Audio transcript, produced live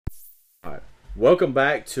Welcome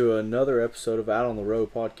back to another episode of Out on the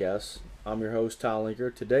Road podcast. I'm your host, Ty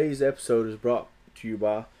Linker. Today's episode is brought to you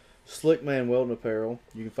by Slickman Welding Apparel.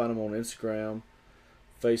 You can find them on Instagram,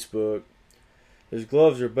 Facebook. His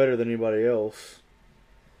gloves are better than anybody else.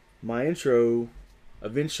 My intro,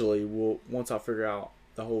 eventually, once I figure out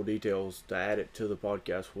the whole details to add it to the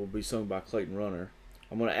podcast, will be sung by Clayton Runner.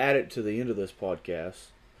 I'm going to add it to the end of this podcast.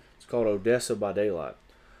 It's called Odessa by Daylight.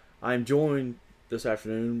 I'm joined this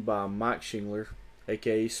afternoon by Mike Shingler,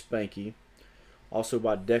 a.k.a. Spanky, also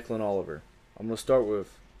by Decklyn Oliver. I'm going to start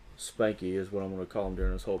with Spanky is what I'm going to call him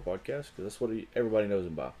during this whole podcast because that's what everybody knows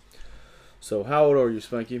him by. So how old are you,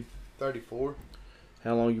 Spanky? 34.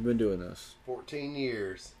 How long you been doing this? 14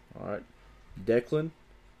 years. All right. Decklyn?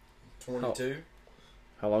 22.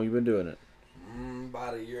 How long you been doing it?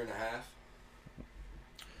 About a year and a half.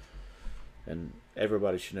 And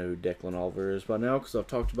everybody should know who Decklyn Oliver is by now because I've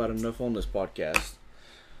talked about it enough on this podcast.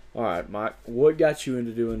 All right, Mike, what got you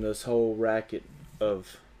into doing this whole racket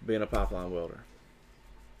of being a pipeline welder?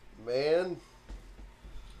 Man,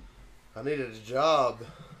 I needed a job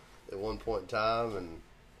at one point in time,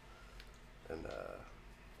 and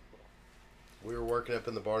we were working up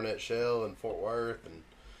in the Barnett Shell in Fort Worth, and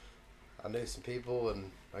I knew some people,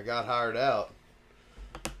 and I got hired out.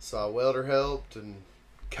 So I welder helped and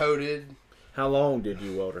coated. How long did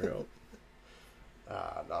you welder help?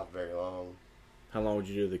 Not very long. How long would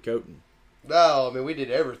you do the coating? No, I mean we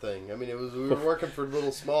did everything. I mean we were working for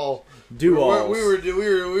little small do-alls.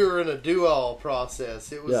 We were in a do-all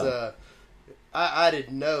process. It was Yeah. I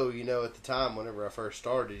didn't know, at the time whenever I first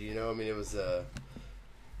started, I mean it was the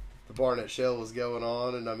Barnett Shell was going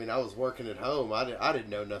on, and I mean I was working at home. I didn't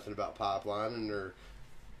know nothing about pipelining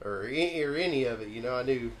or any of it. I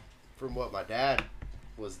knew from what my dad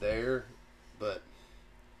was there, but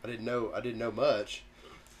I didn't know much.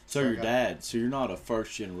 So your dad, so you're not a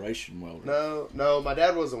first generation welder? No, my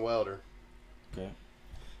dad wasn't a welder. Okay.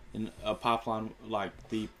 In a pipeline like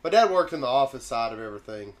the... My dad worked in the office side of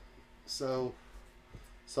everything. So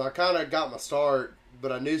I kind of got my start,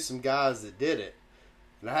 but I knew some guys that did it.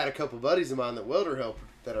 And I had a couple buddies of mine that welder helped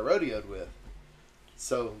that I rodeoed with.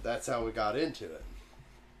 So that's how we got into it.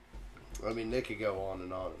 I mean, they could go on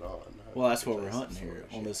and on and on. Well, that's what we're hunting here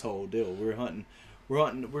on this whole deal. We're hunting.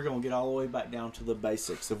 We're going to get all the way back down to the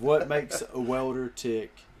basics of what makes a welder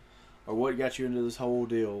tick, or what got you into this whole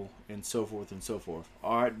deal, and so forth and so forth.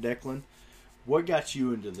 All right, Decklyn, what got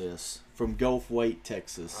you into this from Gulf Wait,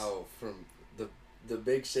 Texas? Oh, from the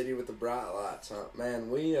big city with the bright lights, huh? Man,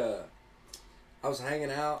 I was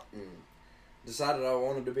hanging out and decided I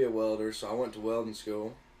wanted to be a welder, so I went to welding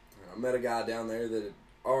school. I met a guy down there that had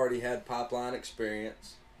already had pipeline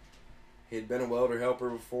experience. He had been a welder helper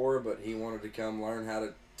before, but he wanted to come learn how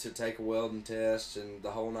to take a welding test and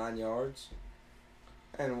the whole 9 yards.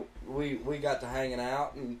 And we got to hanging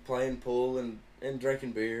out and playing pool and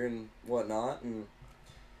drinking beer and whatnot. And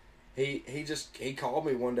he called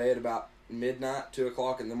me one day at about midnight, 2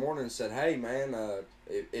 o'clock in the morning, and said, "Hey man,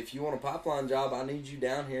 if you want a pipeline job, I need you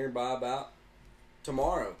down here by about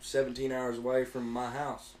tomorrow, 17 hours away from my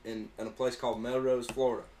house in a place called Melrose,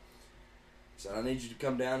 Florida." He said, "I need you to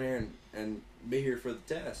come down here and be here for the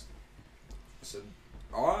test." I said,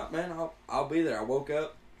 "All right, man, I'll be there." I woke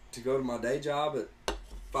up to go to my day job at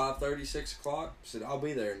 5:30, 6 o'clock. I said, "I'll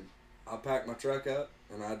be there." And I packed my truck up,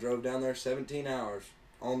 and I drove down there 17 hours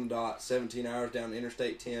on the dot, 17 hours down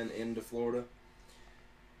Interstate 10 into Florida.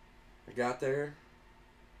 I got there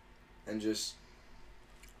and just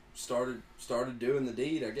started doing the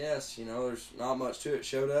deed, I guess. There's not much to it.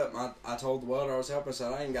 Showed up, and I told the welder I was helping. I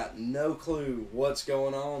said, "I ain't got no clue what's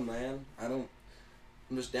going on, man. I'm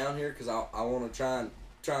just down here because I want to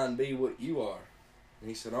try and be what you are." And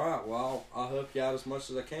he said, "All right, well, I'll help you out as much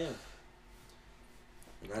as I can."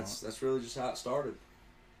 And that's really just how it started.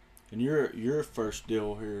 And your first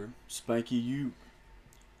deal here, Spanky, you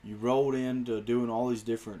rolled into doing all these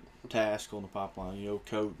different tasks on the pipeline,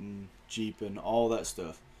 coating, jeeping, all that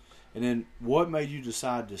stuff. And then what made you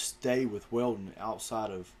decide to stay with welding outside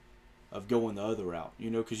of going the other route?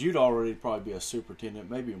 Because you'd already probably be a superintendent,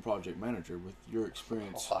 maybe even project manager with your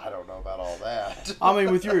experience. Oh, I don't know about all that. I mean,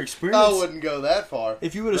 with your experience, I wouldn't go that far.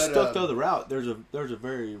 If you would have stuck the other route, there's a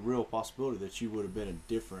very real possibility that you would have been a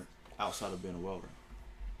different outside of being a welder.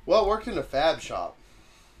 Well, I worked in a fab shop.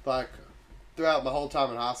 Like, throughout my whole time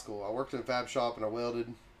in high school, I worked in a fab shop and I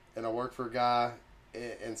welded, and I worked for a guy,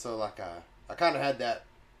 and so like I kind of had that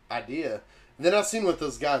idea. And then I seen what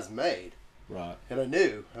those guys made. Right. And I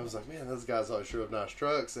knew. I was like, man, those guys always drove nice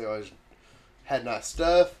trucks. They always had nice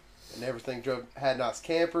stuff, and everything had nice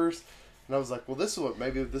campers. And I was like, well,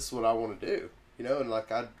 maybe this is what I want to do. you know, and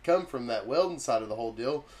like I'd come from that welding side of the whole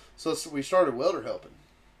deal. So we started welder helping.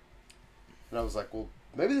 And I was like, well,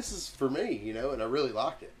 maybe this is for me, you know, and I really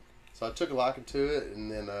liked it. So I took a liking to it,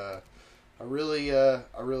 and then I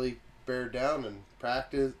really bared down and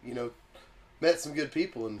practiced, you know, met some good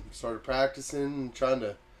people and started practicing and trying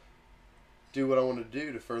to do what I wanted to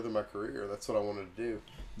do to further my career. That's what I wanted to do.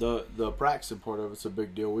 The practicing part of it's a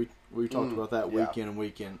big deal. We talked about that week in and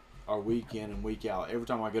week out. Every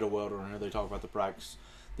time I get a welder in here, they talk about the practice,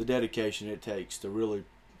 the dedication it takes to really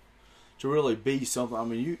be something. I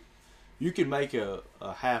mean, you can make a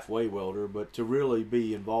halfway welder, but to really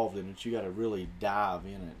be involved in it, you got to really dive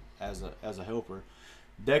in it as a helper.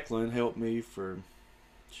 Decklyn helped me for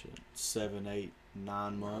 7, 8,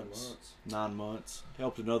 9 months. 9 months.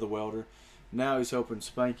 Helped another welder. Now he's helping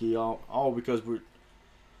Spanky, all because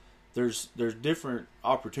there's different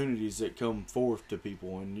opportunities that come forth to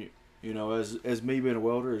people, and you know, as me being a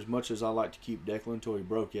welder, as much as I like to keep Decklyn until he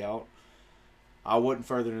broke out, I wasn't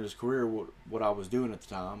furthering in his career what I was doing at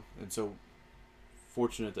the time, and so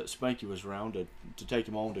fortunate that Spanky was around to take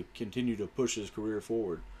him on to continue to push his career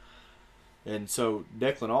forward. And so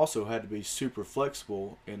Decklyn also had to be super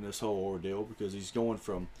flexible in this whole ordeal because he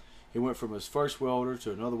went from his first welder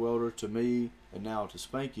to another welder to me and now to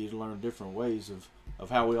Spanky to learn different ways of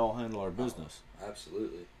how we all handle our business. Oh,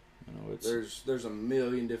 absolutely. You know, there's a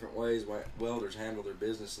million different ways welders handle their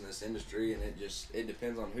business in this industry, and it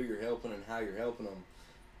depends on who you're helping and how you're helping them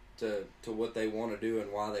to what they want to do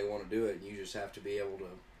and why they want to do it. And you just have to be able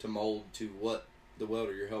to mold to what the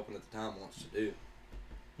welder you're helping at the time wants to do.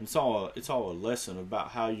 It's all a lesson about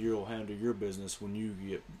how you'll handle your business when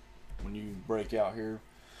you break out here.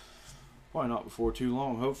 Probably not before too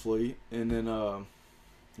long, hopefully. And then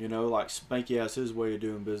you know, like Spanky has his way of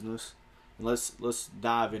doing business. And let's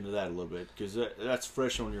dive into that a little bit because that's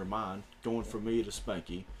fresh on your mind, going from me to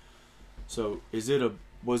Spanky. So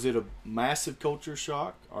was it a massive culture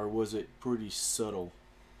shock, or was it pretty subtle,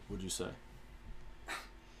 would you say?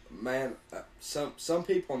 Man, some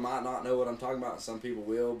people might not know what I'm talking about, and some people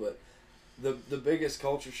will. But the biggest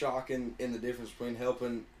culture shock in the difference between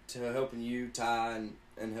helping you, Ty,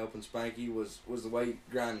 and helping Spanky was the way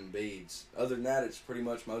grinding beads. Other than that, it's pretty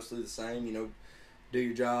much mostly the same. You know, do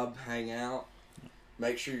your job, hang out,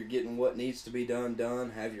 make sure you're getting what needs to be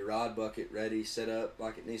done, have your rod bucket ready, set up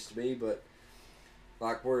like it needs to be. But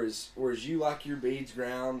like whereas you like your beads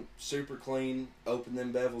ground super clean, open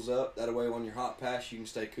them bevels up, that way on your hot pass you can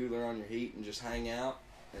stay cooler on your heat and just hang out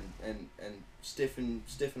and stiffen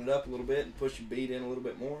it up a little bit and push your bead in a little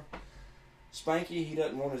bit more. Spanky, he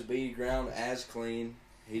doesn't want his bead ground as clean.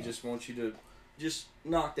 He just wants you to just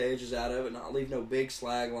knock the edges out of it, not leave no big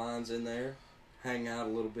slag lines in there, hang out a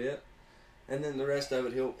little bit, and then the rest of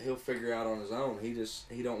it he'll figure out on his own.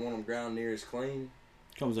 He don't want them ground near as clean.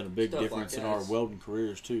 Comes in a big difference in our welding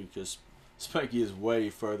careers too, because Spanky is way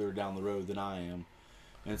further down the road than I am,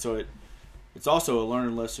 and so it's also a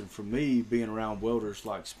learning lesson for me being around welders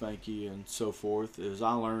like Spanky and so forth. Is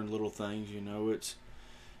I learn little things. You know,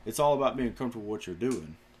 it's all about being comfortable with what you're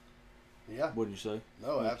doing. Yeah. Wouldn't you say?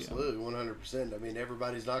 No, absolutely, 100%. I mean,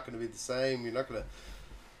 everybody's not going to be the same. You're not going to.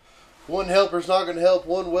 One helper's not going to help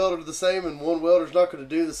one welder the same, and one welder's not going to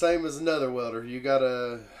do the same as another welder. You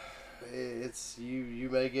gotta. You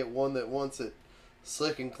may get one that wants it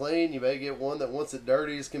slick and clean. You may get one that wants it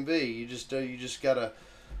dirty as can be. You just gotta.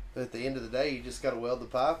 At the end of the day, you just gotta weld the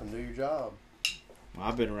pipe and do your job.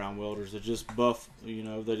 I've been around welders that just buff. You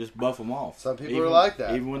know, they just buff them off. Some people are like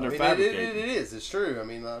that, even when they're fabricating. It is. It's true. I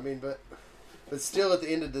mean, but still, at the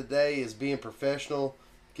end of the day, is being professional,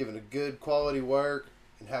 giving a good quality work,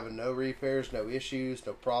 and having no repairs, no issues,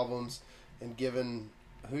 no problems, and giving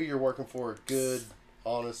who you're working for a good,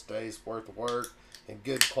 honest day's worth of work and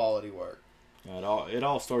good quality work. It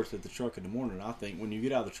all starts at the truck in the morning. I think when you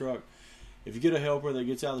get out of the truck, if you get a helper that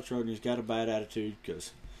gets out of the truck and he's got a bad attitude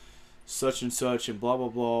because such and such and blah blah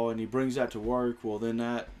blah, and he brings that to work, well then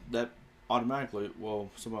that automatically, well,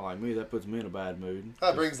 somebody like me, that puts me in a bad mood.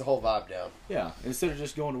 That brings the whole vibe down. Yeah, instead of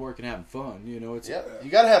just going to work and having fun, you know, you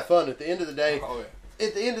got to have fun at the end of the day. Oh, yeah.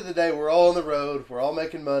 At the end of the day, we're all on the road, we're all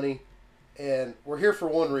making money, and we're here for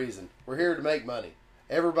one reason. We're here to make money.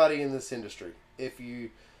 Everybody in this industry.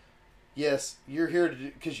 Yes, you're here to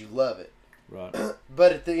do because you love it. Right.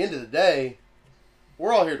 But at the end of the day,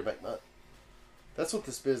 we're all here to make money. That's what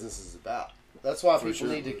this business is about. That's why people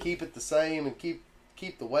need to keep it the same and keep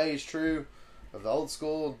the ways true of the old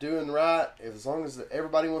school, doing right. As long as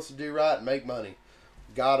everybody wants to do right and make money,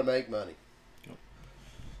 gotta make money.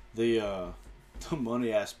 The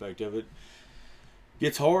money aspect of it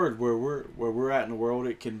gets hard where we're at in the world.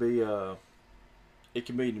 It can be it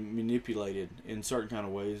can be manipulated in certain kind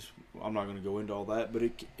of ways. I'm not going to go into all that, but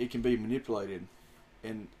it can be manipulated.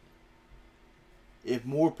 And if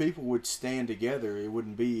more people would stand together, it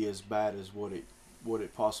wouldn't be as bad as what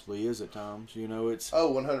it possibly is at times. You know, it's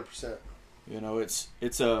 100%. You know, it's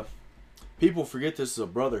a people forget this is a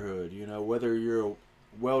brotherhood. You know, whether you're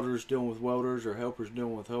welders dealing with welders or helpers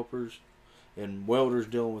dealing with helpers, and welders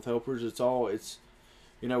dealing with helpers, it's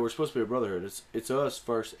you know, we're supposed to be a brotherhood. It's us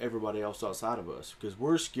first, everybody else outside of us, because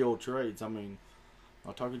we're skilled trades. I mean, I'm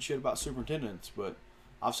not talking shit about superintendents, but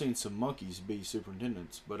I've seen some monkeys be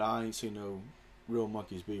superintendents, but I ain't seen no real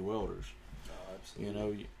monkeys be welders. Oh, absolutely. You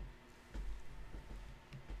know,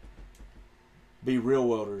 be real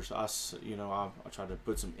welders. I try to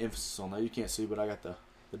put some emphasis on that. You can't see, but I got the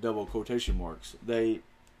double quotation marks. They're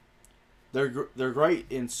great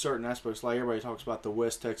in certain aspects. Like everybody talks about the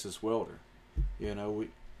West Texas welder. You know,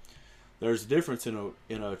 there's a difference in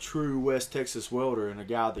a true West Texas welder and a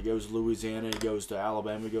guy that goes to Louisiana, he goes to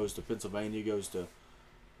Alabama, he goes to Pennsylvania, he goes to,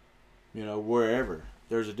 you know, wherever.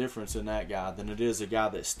 There's a difference in that guy than it is a guy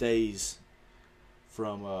that stays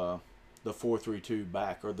from the 432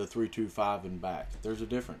 back or the 325 and back. There's a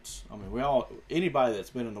difference. I mean, anybody that's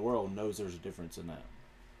been in the world knows there's a difference in that.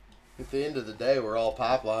 At the end of the day, we're all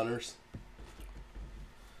pipeliners.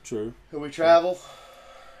 True. And we travel.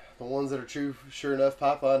 The ones that are sure enough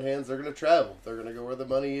pipeline hands, they're going to travel. They're going to go where the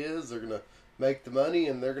money is. They're going to make the money,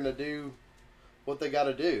 and they're going to do what they got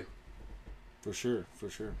to do. For sure.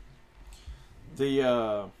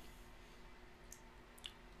 The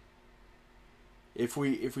if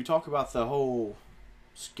we talk about the whole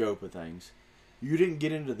scope of things, you didn't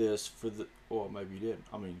get into this well, maybe you did.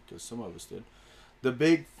 I mean, because some of us did. The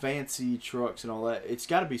big fancy trucks and all that. It's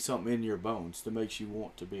got to be something in your bones that makes you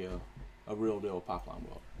want to be a real deal pipeline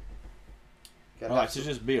welder. To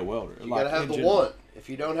just be a welder. You gotta have the want. If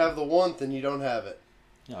you don't have the want, then you don't have it.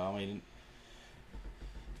 Yeah, I mean,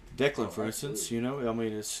 Decklyn, for instance, you know, I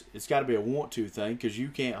mean, it's got to be a want to thing, because you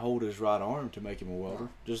can't hold his right arm to make him a welder,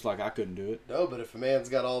 just like I couldn't do it. No, but if a man's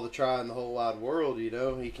got all the try in the whole wide world, you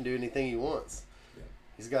know, he can do anything he wants. Yeah.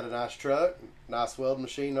 He's got a nice truck, nice welding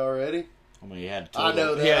machine already. I mean, he had to. I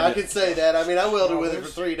know that. I can say that. I mean, I welded with it for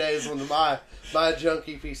 3 days when my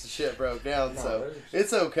junky piece of shit broke down, so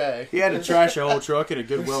it's okay. He had to trash a whole truck and a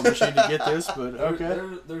good weld machine to get this, but okay.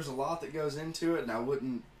 There's a lot that goes into it, and I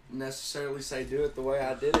wouldn't necessarily say do it the way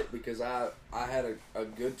I did it, because I had a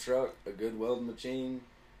good truck, a good welding machine,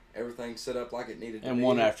 everything set up like it needed to be. And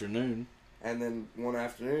one afternoon. And then one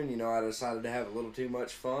afternoon, you know, I decided to have a little too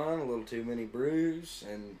much fun, a little too many brews,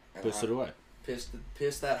 and pissed it away.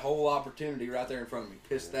 Pissed that whole opportunity right there in front of me.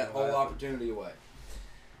 Pissed that whole opportunity away.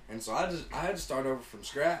 And so I had to start over from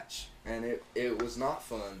scratch, and it was not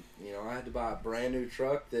fun. You know, I had to buy a brand new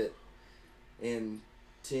truck that in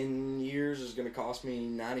 10 years is going to cost me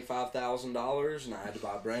 $95,000, and I had to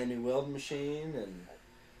buy a brand new welding machine, and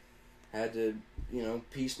had to, you know,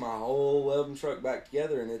 piece my whole welding truck back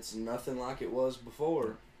together, and it's nothing like it was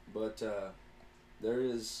before. But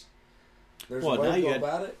there's a way to go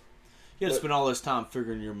about it. You had to spend all this time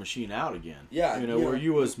figuring your machine out again. Yeah, you know, where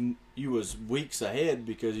you was weeks ahead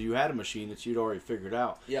because you had a machine that you'd already figured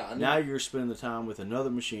out. Yeah, now you're spending the time with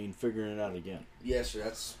another machine figuring it out again. Yes, sir.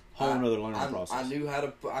 That's whole another learning process. I knew how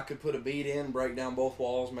to. I could put a bead in, break down both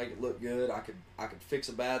walls, make it look good. I could fix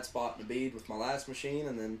a bad spot in the bead with my last machine,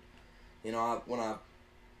 and then, you know,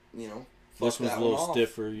 this one's a little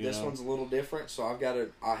stiffer. This one's a little different, so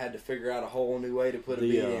I had to figure out a whole new way to put a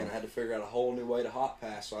bead in. I had to figure out a whole new way to hot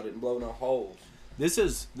pass, so I didn't blow no holes. This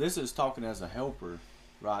is talking as a helper,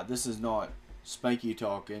 right? This is not Spanky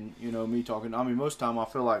talking. You know, me talking. I mean, most of the time I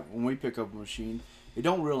feel like when we pick up a machine, it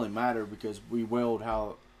don't really matter because we weld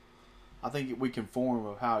how. I think we conform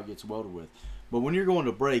of how it gets welded with. But when you're going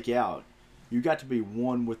to break out, you got to be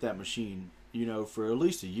one with that machine. You know, for at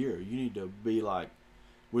least a year, you need to be like.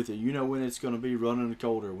 With it, you know when it's going to be running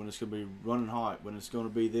colder, when it's going to be running hot, when it's going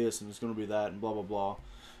to be this and it's going to be that, and blah blah blah.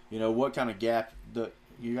 You know what kind of gap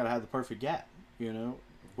you got to have the perfect gap. You know,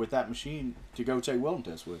 with that machine to go take welding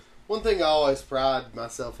tests with. One thing I always pride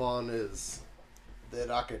myself on is that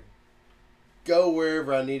I could go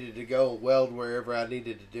wherever I needed to go, weld wherever I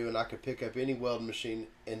needed to do, and I could pick up any welding machine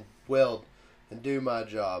and weld and do my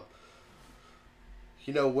job.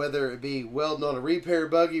 You know, whether it be welding on a repair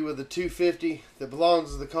buggy with a 250 that belongs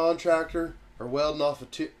to the contractor or welding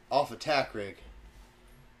off a tack rig.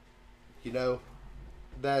 You know,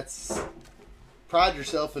 that's pride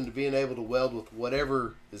yourself into being able to weld with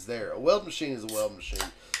whatever is there. A weld machine is a weld machine.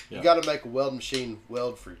 Yep. You got to make a weld machine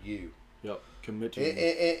weld for you. Yep, commit to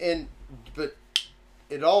it. But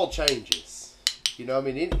it all changes. You know, I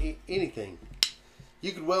mean, anything.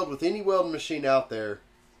 You could weld with any welding machine out there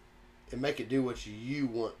and make it do what you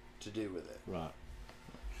want to do with it. Right.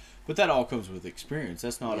 But that all comes with experience.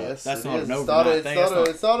 That's not Yes, that's it not is. an It's overnight thing.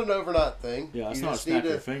 It's not an overnight thing. Yeah, it's You not just snap need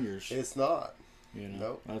your to- fingers. It's not. You know,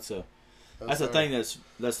 Nope. that's a sir. thing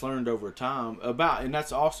that's learned over time about, and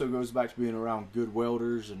that's also goes back to being around good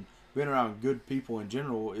welders and being around good people in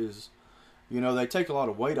general. Is, you know, they take a lot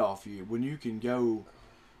of weight off you when you can go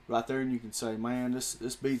right there and you can say, man, this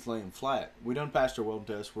bead's laying flat. We done passed our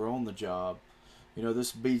welding test. We're on the job. You know,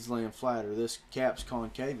 this bead's laying flat or this cap's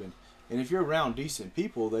concaving. And if you're around decent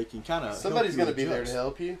people, they can kind of Somebody's going to be there to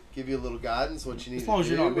help you, give you a little guidance, what you need to do. As long as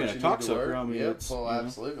you're not being a what you need to cocksucker, work. I mean, Yep, it's, well, you know.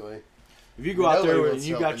 absolutely. If you go out there Nobody and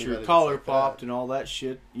you wants to help got your anybody collar that's like popped that. and all that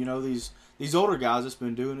shit, you know, these older guys that's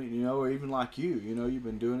been doing it, you know, or even like you know, you've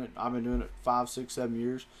been doing it. I've been doing it 5, 6, 7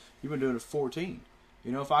 years. You've been doing it 14.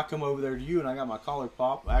 You know, if I come over there to you and I got my collar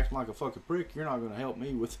popped, acting like a fucking prick, you're not going to help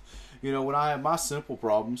me with, you know, when I have my simple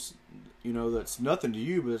problems, you know, that's nothing to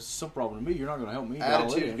you, but it's some problem to me. You're not going to help me. dial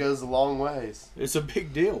it Attitude in. goes a long ways. It's a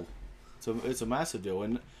big deal. It's a massive deal,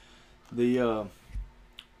 and the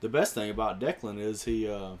best thing about Decklyn is he's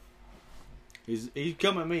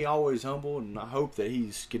come at me always humble, and I hope that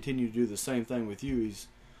he's continued to do the same thing with you.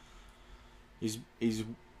 He's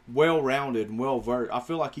well rounded and well versed. I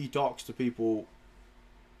feel like he talks to people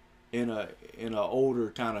in a older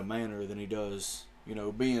kind of manner than he does, you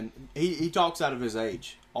know, being he talks out of his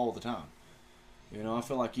age all the time. You know, I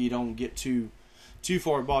feel like you don't get too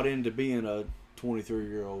far bought into being a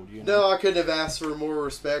 23-year-old. You know? No, I couldn't have asked for a more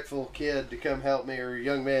respectful kid to come help me or a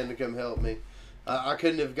young man to come help me. I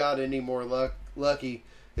couldn't have got any more lucky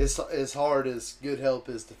as hard as good help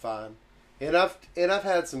is to find. And I've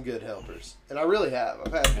had some good helpers, and I really have.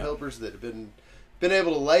 I've had helpers that have been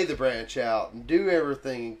able to lay the branch out and do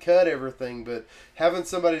everything and cut everything, but having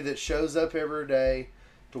somebody that shows up every day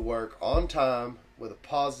to work on time with a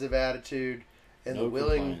positive attitude and No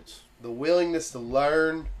complaints. the willingness to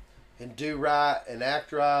learn and do right and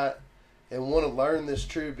act right and want to learn this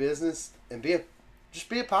true business and just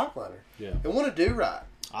be a pipeliner. Yeah. And want to do right.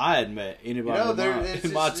 I hadn't met anybody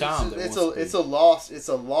in my time that it's wants to be. it's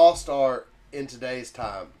a lost art in today's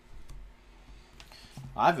time.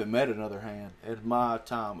 I haven't met another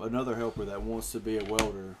helper that wants to be a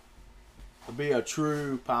welder, to be a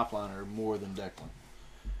true pipeliner more than Decklyn.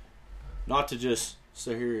 Not to just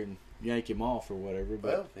sit here and yank him off or whatever,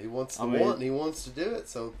 but Well, he wants and he wants to do it,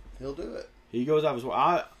 so he'll do it. he goes out of his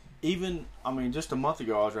way. Just a month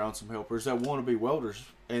ago I was around some helpers that want to be welders,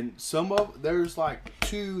 and there's like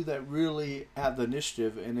 2 that really have the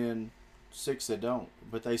initiative, and then 6 that don't.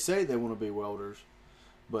 But they say they want to be welders,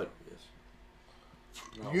 but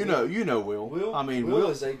No, you know Will. Will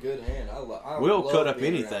is a good hand. Will love cut up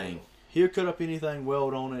being around anything. Will. He'll cut up anything,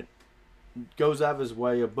 weld on it, goes out of his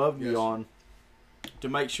way above and Yes. beyond to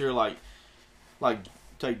make sure, like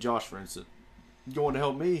take Josh for instance, going to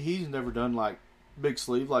help me. He's never done like big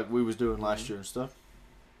sleeve like we was doing last year and stuff.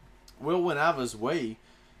 Will went out of his way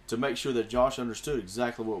to make sure that Josh understood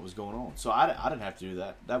exactly what was going on. So I didn't have to do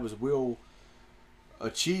that. That was Will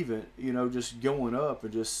achieving, you know, just going up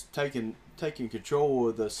and just taking control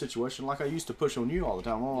of the situation. Like I used to push on you all the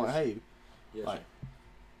time. I'm like, hey, Yes. like,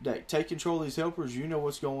 Dad, take control of these helpers. You know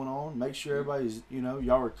what's going on. Make sure everybody's, you know,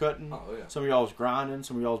 y'all are cutting. Oh, yeah. Some of y'all's grinding.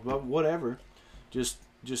 Some of y'all's bubbling, whatever. Just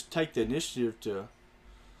take the initiative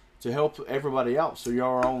to help everybody out so y'all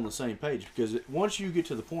are all on the same page. Because once you get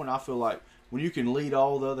to the point, I feel like when you can lead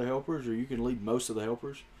all the other helpers, or you can lead most of the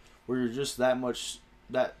helpers, where you're just that much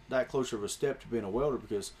that closer of a step to being a welder.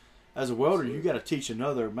 Because as a welder, you got to teach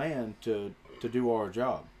another man to do our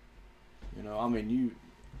job. You know, I mean, you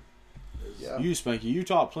Spanky, you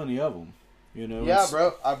taught plenty of them. You know. Yeah,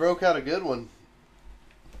 bro. I broke out a good one.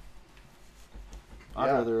 I'd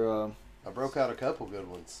Yeah. rather. I broke out a couple good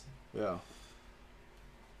ones. Yeah.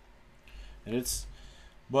 And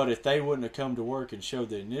but if they wouldn't have come to work and showed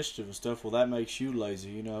the initiative and stuff, well, that makes you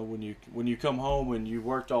lazy. You know, when you come home and you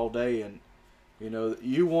worked all day and, you know,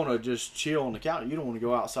 you want to just chill on the couch. You don't want to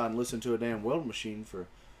go outside and listen to a damn welding machine for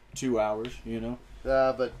 2 hours. You know.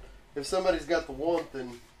 But if somebody's got the want,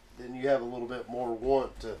 then you have a little bit more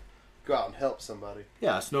want to go out and help somebody.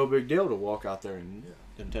 Yeah, it's no big deal to walk out there and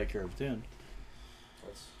take care of it then.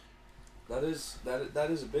 That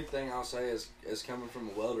is a big thing I'll say as coming from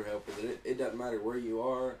a welder helper, that it doesn't matter where you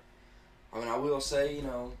are. I mean, I will say, you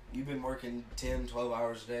know, you've been working 10, 12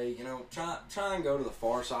 hours a day, you know, try and go to the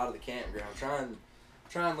far side of the campground.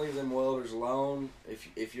 Try and leave them welders alone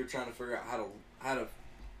if you're trying to figure out how to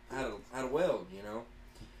weld, you know.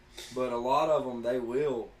 But a lot of them, they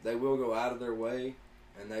will go out of their way,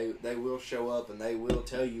 and they will show up and they will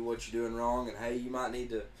tell you what you're doing wrong, and hey, you might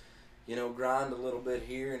need to grind a little bit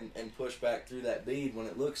here and push back through that bead when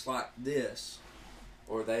it looks like this.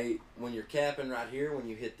 Or when you're capping right here, when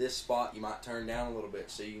you hit this spot, you might turn down a little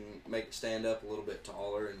bit so you can make it stand up a little bit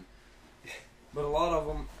taller. But a lot of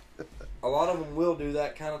them will do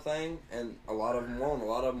that kind of thing, and a lot of them won't. A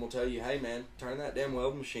lot of them will tell you, hey man, turn that damn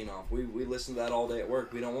welding machine off. We listen to that all day at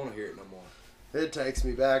work. We don't want to hear it no more. It takes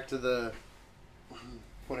me back to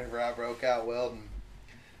whenever I broke out welding.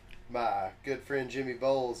 My good friend Jimmy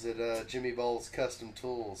Bowles at Jimmy Bowles Custom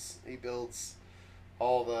Tools. He builds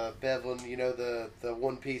all the beveling, the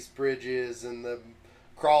one-piece bridges and the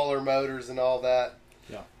crawler motors and all that.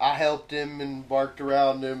 Yeah. I helped him and worked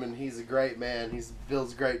around him, and he's a great man. He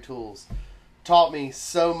builds great tools. Taught me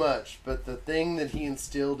so much, but the thing that he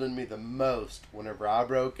instilled in me the most whenever I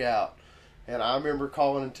broke out, and I remember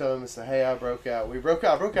calling and telling him, hey, I broke out. I broke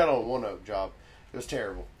out on a one-oak job. It was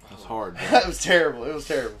terrible. That's hard. It was terrible. It was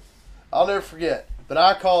terrible. I'll never forget. But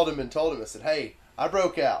I called him and told him, I said, hey, I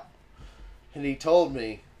broke out. And he told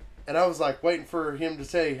me, and I was like waiting for him to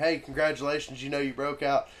say, hey, congratulations, you broke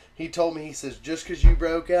out. He told me, he says, just because you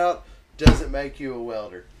broke out doesn't make you a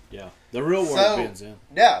welder. Yeah. The real work bends in.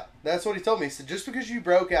 Yeah, that's what he told me. He said, just because you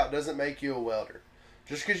broke out doesn't make you a welder.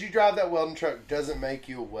 Just because you drive that welding truck doesn't make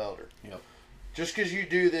you a welder. Yep. Just because you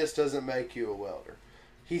do this doesn't make you a welder.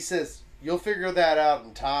 He says, you'll figure that out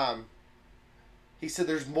in time. He said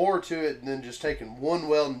there's more to it than just taking one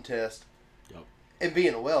welding test and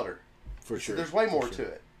being a welder. For sure. There's way more to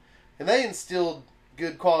it. And they instilled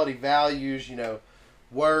good quality values,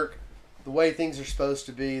 work, the way things are supposed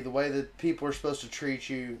to be, the way that people are supposed to treat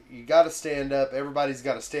you. You got to stand up. Everybody's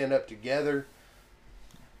got to stand up together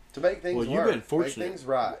to make things work. Well, you've been fortunate. Make things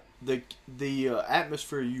right. The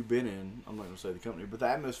atmosphere you've been in, I'm not going to say the company, but the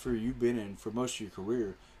atmosphere you've been in for most of your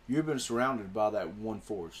career, you've been surrounded by that one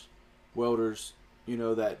force. Welders,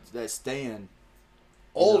 that stand.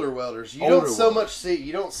 Older welders. You don't so much see.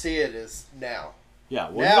 You don't see it as now. Yeah,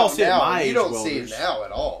 well, you don't see it my age you don't welders. see it now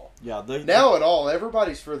at all. Yeah, now at all,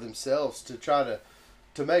 everybody's for themselves to try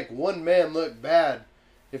to make one man look bad.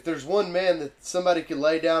 If there's one man that somebody could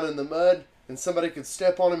lay down in the mud and somebody could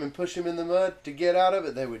step on him and push him in the mud to get out of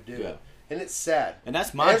it, they would do it. And it's sad. And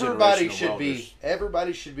that's my everybody generation should of welders.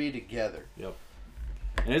 Everybody should be together. Yep.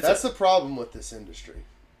 And that's the problem with this industry.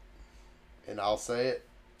 And I'll say it: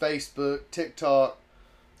 Facebook, TikTok,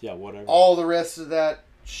 whatever. All the rest of that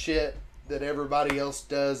shit that everybody else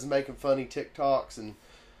does, making funny TikToks and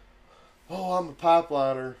I'm a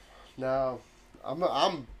pipeliner. No,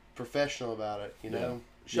 I'm professional about it.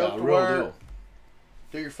 Show up to work,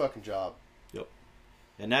 do your fucking job. Yep.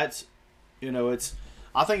 And that's,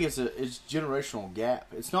 I think it's generational gap.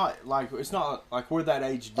 It's not like we're that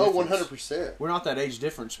age difference. Oh, 100%. We're not that age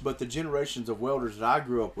difference, but the generations of welders that I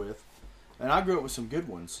grew up with, and I grew up with some good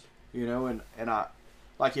ones, and I,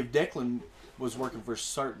 like if Decklyn was working for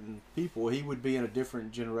certain people, he would be in a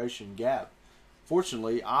different generation gap.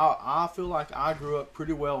 Fortunately, I feel like I grew up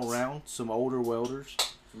pretty well around some older welders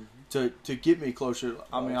to get me closer.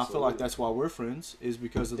 I mean, I feel like that's why we're friends, is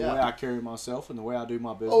because of the way I carry myself and the way I do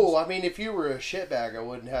my business. Oh, I mean, if you were a shitbag, I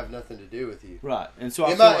wouldn't have nothing to do with you. Right. And so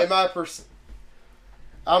I'm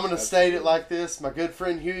going to state it like this. My good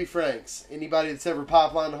friend Huey Franks. Anybody that's ever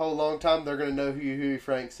pipelined a whole long time, they're going to know who Huey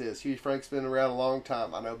Franks is. Huey Franks been around a long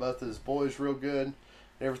time. I know both of his boys real good and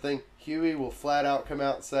everything. Huey will flat out come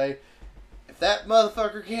out and say, if that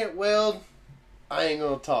motherfucker can't weld, I ain't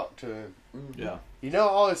going to talk to him. Yeah. I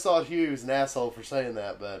always thought Huey was an asshole for saying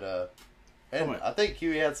that, but I think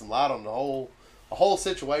Huey had some light on the whole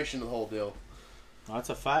situation, the whole deal. That's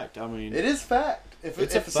a fact. I mean, it is fact. If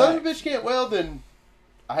a son of a bitch can't weld, then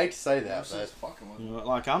I hate to say that, but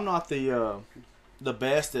like I'm not the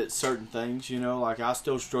best at certain things. Like I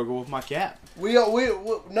still struggle with my cap. We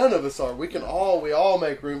none of us are. We all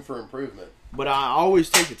make room for improvement. But I always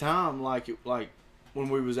take the time, like when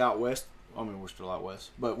we was out west. I mean, we're still out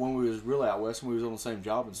west, but when we was really out west, and we was on the same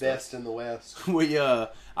job and stuff. Best in the West.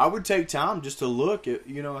 I would take time just to look at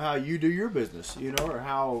how you do your business, or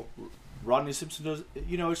how Rodney Simpson does.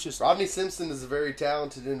 It's just Rodney Simpson is a very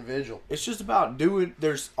talented individual. It's just about doing.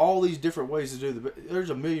 There's all these different ways to do there's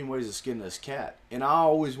a million ways to skin this cat, and I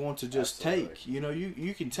always want to just take.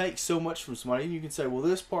 You can take so much from somebody, and you can say, well,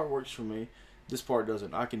 this part works for me, this part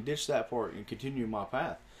doesn't. I can ditch that part and continue my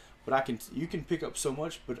path. But you can pick up so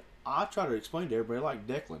much. But I try to explain to everybody, like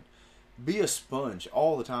Decklyn, be a sponge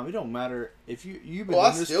all the time. It don't matter if you've been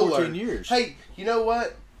doing this 14 years. Hey, you know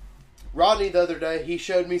what? Rodney the other day, he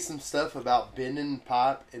showed me some stuff about bending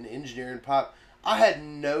pipe and engineering pipe. I had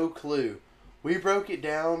no clue. We broke it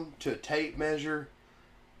down to a tape measure.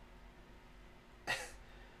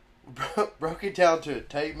 broke it down to a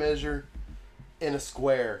tape measure in a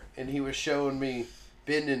square, and he was showing me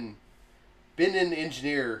bending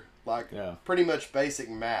engineer, like pretty much basic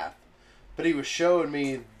math. But he was showing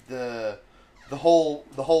me the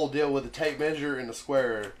whole deal with the tape measure and the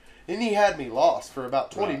square. And he had me lost for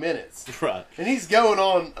about 20 minutes. Right. And he's going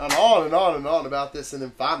on and on and on and on about this. And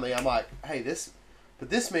then finally I'm like, hey, this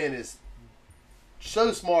man is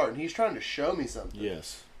so smart, and he's trying to show me something.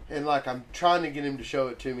 Yes. And like I'm trying to get him to show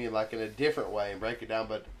it to me like in a different way and break it down.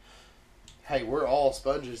 But hey, we're all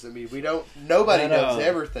sponges. I mean, nobody knows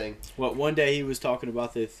everything. Well, one day he was talking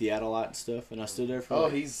about the theodolite and stuff, and I stood there for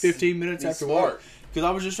 15 minutes after smart. work. Because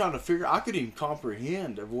I was just trying to figure, I couldn't even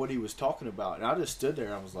comprehend of what he was talking about. And I just stood there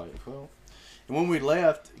and I was like, well. And when we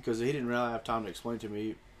left, because he didn't really have time to explain to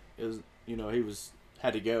me, he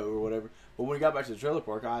had to go or whatever. But when we got back to the trailer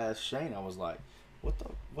park, I asked Shane, I was like, what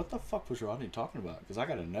the fuck was Rodney talking about? Because I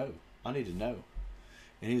got to know. I need to know.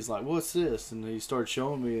 And he's like, what's this? And he started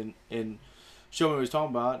showing me and showing me what he was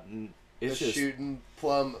talking about. And it's just shooting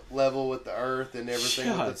plumb level with the earth and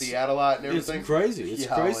everything with the theodolite and everything. It's crazy. It's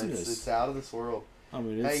craziness. It's out of this world. I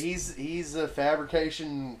mean, hey, he's a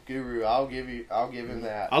fabrication guru. I'll give him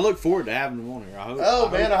that. I look forward to having him on here. I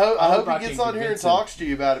hope he gets on here and talks to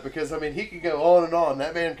you about it, because I mean he could go on and on.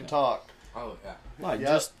 That man can talk. Oh yeah.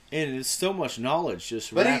 And it's so much knowledge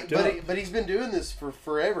just wrapped up. But he's been doing this for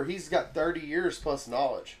forever. He's got 30 years plus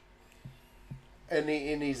knowledge. And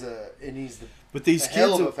he's a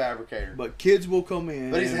hell of a fabricator. But kids will come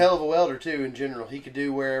in. But he's a hell of a welder too. In general, he could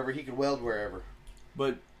do wherever. He could weld wherever.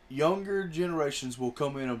 But younger generations will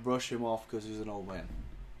come in and brush him off because he's an old man.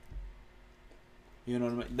 You know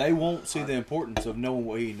what I mean? They won't see the importance of knowing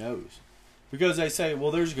what he knows, because they say,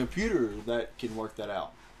 "Well, there's a computer that can work that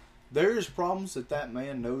out." There's problems that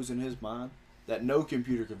man knows in his mind that no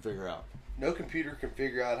computer can figure out. No computer can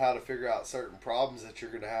figure out how to figure out certain problems that you're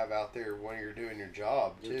going to have out there when you're doing your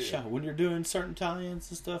job, too. Yeah, when you're doing certain tie-ins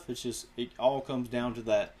and stuff, it all comes down to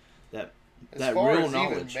that as far real as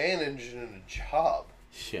knowledge. Even managing a job.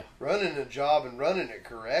 Yeah. Running a job and running it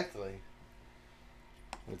correctly.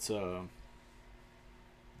 It's a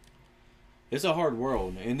hard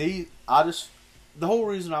world. And the whole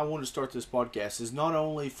reason I wanted to start this podcast is not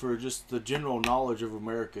only for just the general knowledge of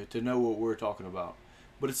America to know what we're talking about,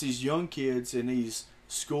 but it's these young kids in these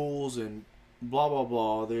schools and blah, blah,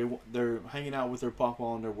 blah. They're hanging out with their papa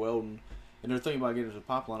and they're welding, and they're thinking about getting into the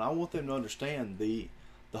pipeline. I want them to understand the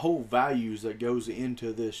whole values that goes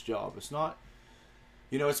into this job. It's not,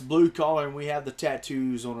 it's blue collar and we have the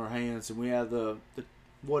tattoos on our hands and we have the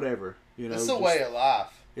whatever. It's a way of life.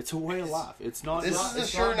 It's a way of life. It's not. This is a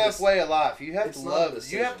sure enough way of life. You have to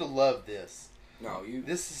love. You have to love this. No, you.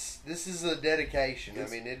 This is a dedication. I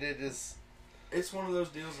mean, it is. It's one of those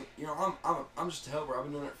deals. I'm just a helper. I've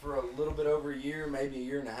been doing it for a little bit over a year, maybe a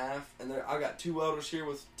year and a half, and I got 2 welders here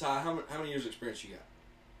with Ty. How many years experience you got?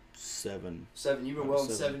 7. 7. You've been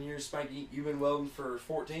welding 7 years. Spanky, you've been welding for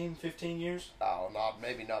 14, 15 years. Oh,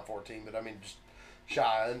 maybe not 14, but I mean just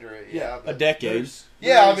shy under it. Yeah, a decade.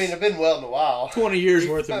 I mean I've been welding a while. 20 years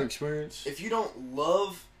worth of experience. If you don't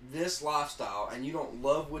love this lifestyle and you don't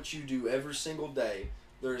love what you do every single day,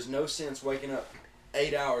 there is no sense waking up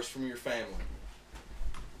 8 hours from your family.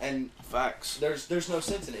 And facts. There's no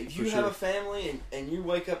sense in it. If you have a family and you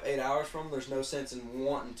wake up 8 hours from them, there's no sense in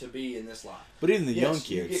wanting to be in this life. But even the young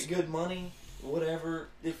kids, you get good money, whatever.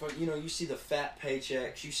 If you see the fat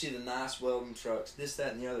paychecks, you see the nice welding trucks, this,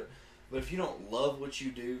 that, and the other. But if you don't love what you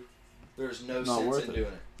do, there's no sense in doing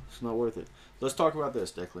it. It's not worth it. Let's talk about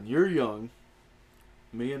this, Declan. You're young.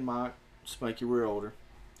 Me and Mike, Spanky, we're older.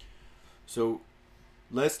 So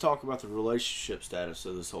let's talk about the relationship status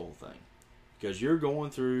of this whole thing. Because you're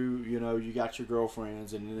going through, you got your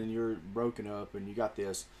girlfriends, and then you're broken up, and you got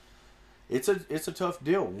this. It's a tough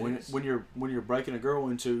deal when you're breaking a girl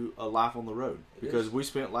into a life on the road. Because we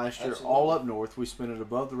spent last year all up north. We spent it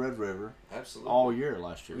above the Red River. Absolutely. All year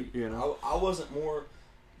last year. I wasn't more.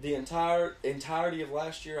 The entirety of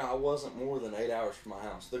last year, I wasn't more than 8 hours from my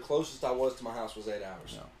house. The closest I was to my house was 8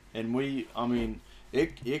 hours. Yeah. And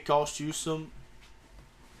it cost you some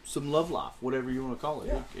love life, whatever you want to call it.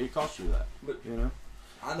 Yeah. It cost you that. But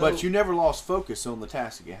But you never lost focus on the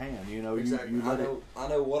task at hand. Exactly. You I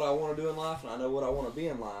know what I want to do in life, and I know what I want to be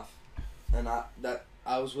in life, and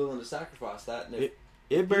I was willing to sacrifice that. And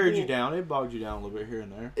it buried you down. It bogged you down a little bit here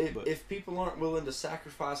and there. If people aren't willing to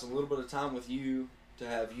sacrifice a little bit of time with you to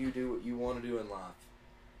have you do what you want to do in life,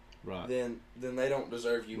 right? Then they don't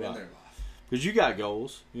deserve you in their life. Because you got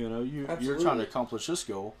goals. You're trying to accomplish this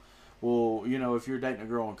goal. Well, if you're dating a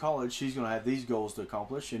girl in college, she's going to have these goals to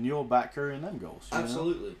accomplish, and you'll back her in them goals.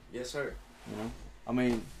 Absolutely. Yes, sir. I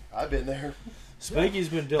mean, I've been there. Spanky's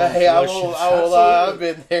been dealing Hey, I with will relationships. lie. I've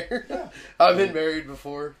been there. Yeah. I've been married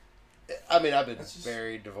before. I mean, I've been That's just-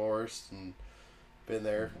 married, divorced, and been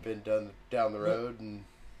there, been down the road, and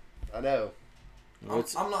I know.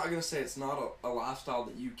 I'm not going to say it's not a lifestyle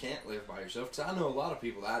that you can't live by yourself, because I know a lot of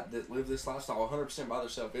people that live this lifestyle 100% by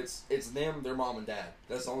themselves. It's them, their mom and dad.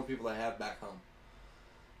 That's the only people they have back home.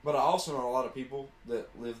 But I also know a lot of people that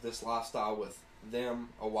live this lifestyle with them,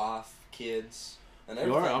 a wife, kids, and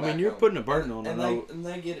everything. I mean, back you're home. putting a burden on and them.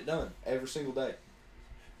 they get it done every single day.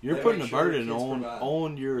 You're They putting a make sure burden the kids on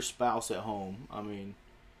provide. your spouse at home. I mean,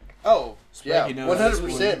 Oh, yeah, Spanky knows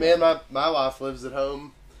 100%, this man. My wife lives at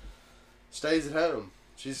home, stays at home.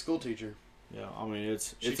 She's a school teacher. yeah. I mean,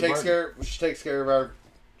 it's She a takes burden. She takes care of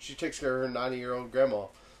her 90-year-old grandma.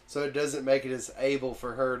 So it doesn't make it as able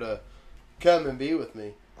for her to come and be with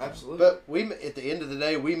me. Absolutely. But at the end of the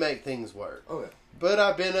day, we make things work. Oh, yeah. But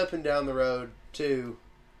I've been up and down the road too,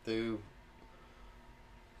 through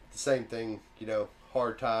the same thing,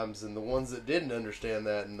 hard times, and the ones that didn't understand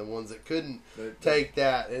that, and the ones that couldn't take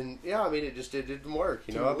that, and yeah, I mean, it didn't work.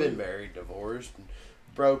 I've been married, divorced, and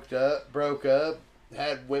broke up,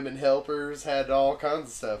 had women helpers, had all kinds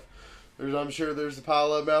of stuff. I'm sure there's a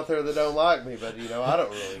pile of them out there that don't like me, but I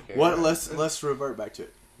don't really care. Let's revert back to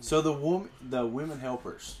it. So the women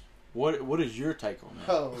helpers. What is your take on that?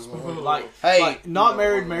 Oh, Lord. Like, Hey, not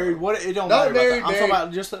married. What it don't Not matter. About married, that. I'm married. talking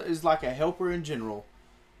about just as like a helper in general.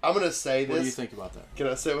 I'm gonna say What do you this. think about that? Can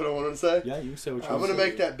I say what I want to say? Yeah, you can say what you I'm want. gonna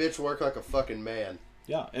make that bitch work like a fucking man.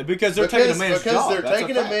 Yeah, and because they're taking a man's because job. they're That's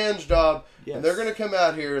taking a a fact. man's job, Yes. and they're going to come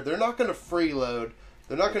out here. They're not going to freeload.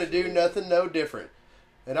 They're not going to do nothing no different.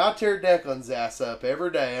 And I tear Declan's ass up every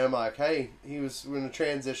day. I'm like, hey, he was going to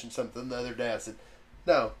transition something the other day. I said,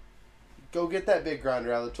 no, go get that big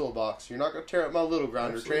grinder out of the toolbox. You're not going to tear up my little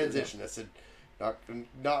grinder. Absolutely, transition. I said, not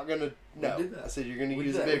going to. No, did that. I said you're going to We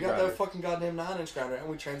use did a that. big We got grinder. that fucking goddamn 9-inch grinder, and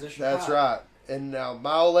we transitioned. That's pipe. right. And now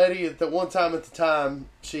my old lady at the time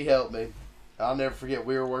she helped me. I'll never forget.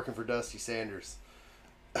 We were working for Dusty Sanders,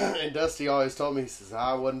 and Dusty always told me, he says,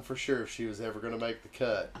 I wasn't for sure if she was ever going to make the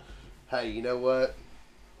cut. Hey, you know what?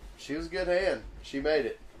 She was a good hand. She made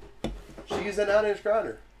it. She used a 9-inch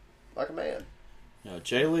grinder like a man. Yeah,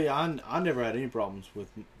 Jaylee, I never had any problems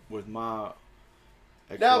with my.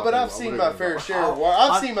 No, but I've seen my fair share.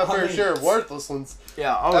 I've seen my fair mean, share of worthless ones.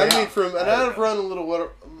 Yeah, I mean, I've run a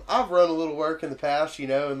little work in the past,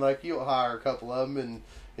 and like you'll hire a couple of them,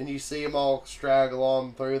 and you see them all straggle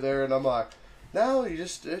on through there, and I'm like, no,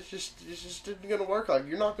 it's just isn't gonna work. Like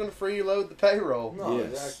you're not gonna freeload the payroll. No,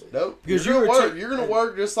 Yes. exactly. Nope. Because You're you gonna were work. You're gonna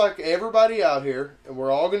work just like everybody out here, and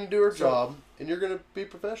we're all gonna do our job, and you're gonna be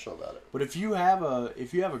professional about it. But if you have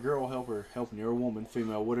a girl helper helping you, or a woman,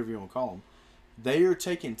 female, whatever you want to call them, they are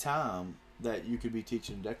taking time that you could be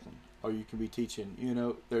teaching Declan, or you could be teaching.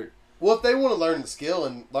 They're. Well, if they want to learn the skill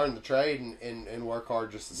and learn the trade and work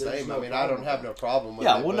hard just the There's same, no I mean, I problem don't with have that. no problem with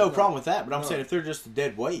Yeah, it. well, but- no problem with that. But I'm No. saying if they're just a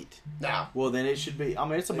dead weight, Nah. well, then it should be. I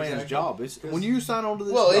mean, it's a man's Exactly. job. It's when you sign on to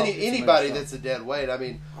this. Well, job, it's a man's anybody job. that's a dead weight, I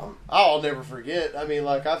mean, I'll never forget. I mean,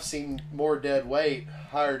 like I've seen more dead weight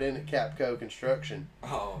hired in at Capco Construction.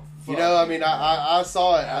 Oh, I mean, I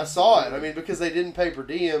saw it. I saw it. I mean, because they didn't pay per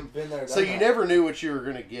diem, Been there, so done you that. never knew what you were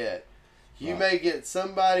going to get. You Right. may get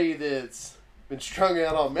somebody that's been strung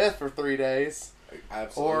out on meth for 3 days,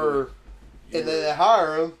 Absolutely. or and then they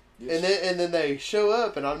hire them, Yes. and then they show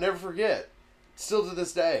up, and I'll never forget. Still to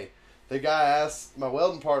this day, the guy asked my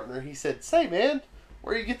welding partner. He said, "Say, man,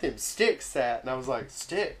 where you get them sticks at?" And I was like,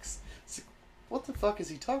 "Sticks." He's like, what the fuck is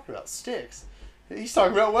he talking about? Sticks? He's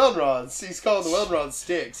talking about weld rods. He's calling the weld rods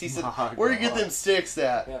sticks. He said, My "Where you get God. them sticks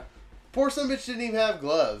at?" Yeah. Poor son bitch didn't even have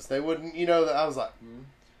gloves. They wouldn't, I was like, And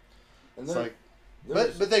it's then, like,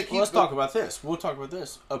 but they keep. Well, let's talk about this. We'll talk about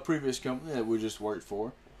this. A previous company that we just worked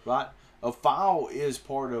for, right? A file is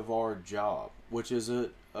part of our job, which is a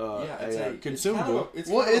consumable.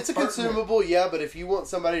 It's a consumable, yeah. But if you want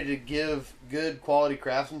somebody to give good quality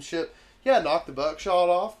craftsmanship, yeah, knock the buckshot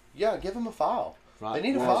off. Yeah, give them a file. Right. They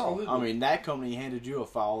need a Well, file. absolutely. I mean, that company handed you a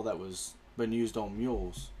file that was been used on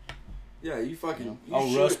mules. Yeah, you fucking. Oh,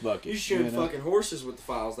 You rust shoot- buckets, You shoot you know? fucking horses with the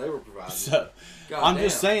files they were providing. So God I'm damn.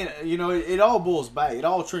 just saying, it all boils back. It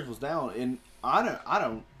all trickles down, and I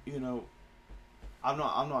don't,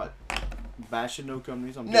 I'm not bashing no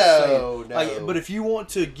companies. I'm just saying, No. like, but if you want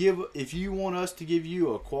us to give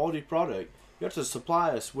you a quality product, you have to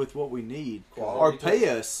supply us with what we need, Quality or pay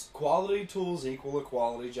us, Quality tools equal a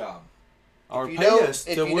quality job. or if you pay don't, us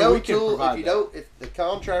if to you where don't we can tool, provide if you that. don't, if the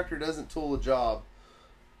contractor doesn't tool a job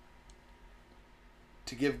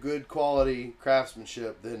to give good quality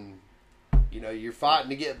craftsmanship, then you're fighting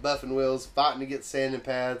to get buffing wheels, fighting to get sanding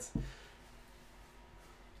pads.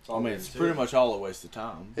 I mean, it's pretty much all a waste of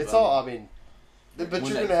time. It's all. I mean, but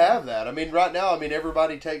you're going to have that. I mean, right now, I mean,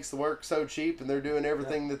 everybody takes the work so cheap, and they're doing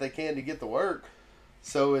everything that they can to get the work.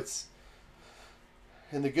 So it's,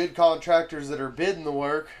 and the good contractors that are bidding the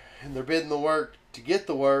work, and they're bidding the work to get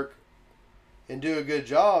the work and do a good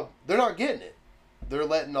job, they're not getting it. They're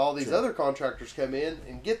letting all these other contractors come in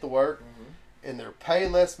and get the work, and they're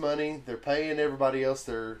paying less money. They're paying everybody else.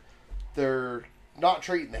 They're not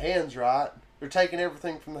treating the hands right. They're taking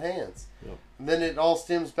everything from the hands. Yep. And then it all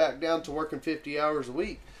stems back down to working 50 hours a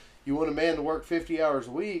week. You want a man to work 50 hours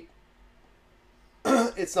a week,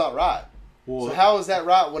 it's not right. Well, so how is that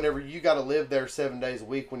right whenever you got to live there 7 days a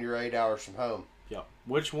week when you're 8 hours from home? Yeah.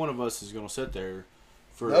 Which one of us is going to sit there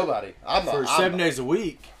for nobody? I'm not. For 7 days a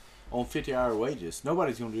week on 50-hour wages.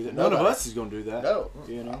 Nobody's going to do that. None of us is going to do that. No.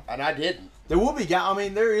 You know? And I didn't. There will be guys. I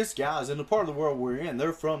mean, there is guys in the part of the world we're in.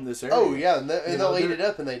 They're from this area. Oh yeah, and they'll eat it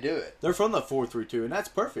up and they do it. They're from the 432, and that's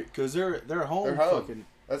perfect because they're home. They're home. Fucking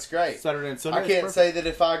that's great. Saturday and Sunday. I can't say that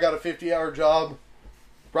if I got a 50-hour job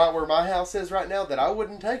right where my house is right now that I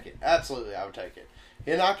wouldn't take it. Absolutely, I would take it,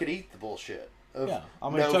 and I could eat the bullshit. Yeah, I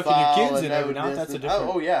mean, tucking your kids in every night. That's a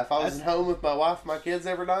different. Oh yeah, if I was at home with my wife and my kids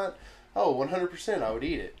every night, 100%, I would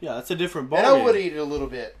eat it. Yeah, that's a different ball. And I would eat it a little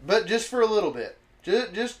bit, but just for a little bit.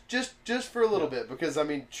 Just for a little bit, because I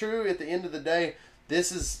mean, true. At the end of the day,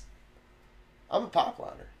 I'm a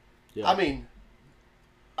pipeliner. Yeah. I mean,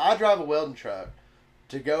 I drive a welding truck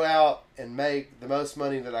to go out and make the most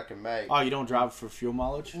money that I can make. Oh, you don't drive for fuel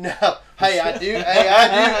mileage? No. Hey, I do.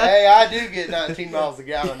 I do get 19 miles a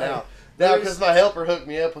gallon now. Now, because my helper hooked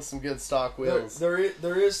me up with some good stock wheels. There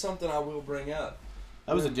is something I will bring up.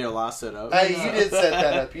 That was a deal I set up. Hey, you did set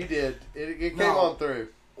that up. You did. It came on through.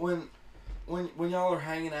 When y'all are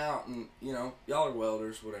hanging out and, you know, y'all are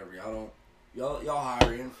welders, whatever, y'all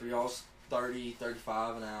hire in for y'all's 30,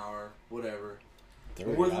 35 an hour, whatever.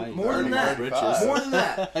 More than that.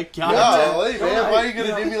 Golly, man, why are you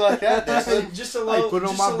going to do me like that, Decklyn? Just a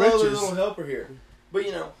little helper here. But,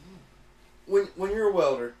 you know, when you're a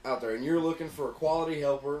welder out there and you're looking for a quality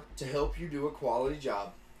helper to help you do a quality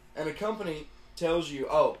job, and a company tells you,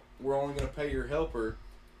 oh, we're only going to pay your helper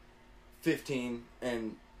 $15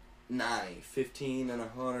 and $90, $15 and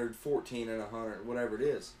 $100, $14 and $100, whatever it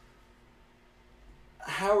is.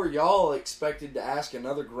 How are y'all expected to ask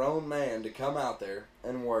another grown man to come out there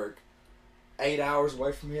and work 8 hours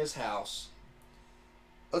away from his house?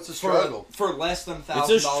 It's a struggle. For less than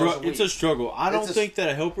 $1,000 a week. It's a struggle. I don't think that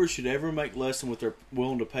a helper should ever make less than what they're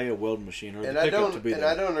willing to pay a welding machine or the pickup to be there. And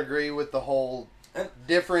I don't agree with the whole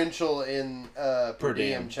differential in per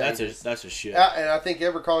diem changes. That's a shit. And I think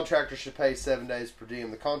every contractor should pay 7 days per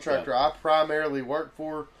diem. The contractor I primarily work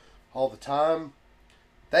for all the time,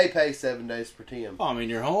 they pay 7 days per diem. Oh, I mean,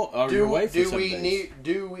 you're home. You're away for 7 days.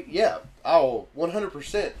 Yeah. Oh,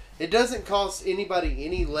 100%. It doesn't cost anybody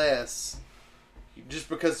any less just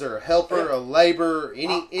because they're a helper, a laborer,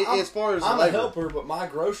 as far as I'm labor. a helper, but my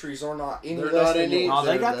groceries are not any They're less not than any. yours. Oh,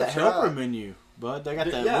 they got the helper right. menu, bud. They got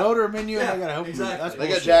the welder menu, and they got a helper menu. That's they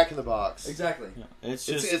bullshit. got Jack in the Box. Exactly. Yeah. It's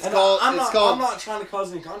just. It's called. I'm not trying to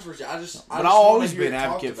cause any controversy. But I'll always be an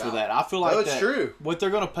advocate for that. I feel like it's true. What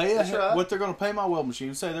they're going to pay, right. what they're going to pay my weld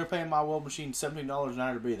machine. Say they're paying my weld machine $17 an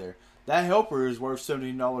hour to be there. That helper is worth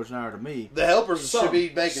 $17 an hour to me. The helpers should be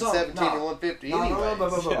making $17 and $150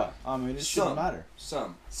 anyway. Yeah, I mean, it shouldn't matter.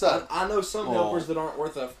 I know some helpers that aren't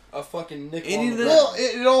worth a fucking nickel. Well,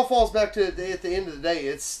 it all falls back to at the end of the day,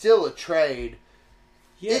 it's still a trade.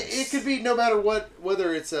 Yes. It could be no matter what,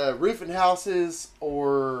 whether it's roofing houses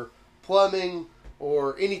or plumbing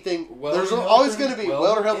or anything. There's always going to be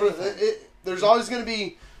welder helpers. There's always going to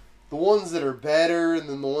be the ones that are better, and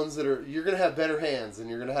then the ones that are, you're going to have better hands, and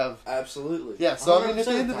you're going to have... Absolutely. Yeah, so I mean, at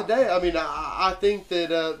the end of the day, I mean, I think that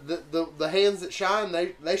the hands that shine,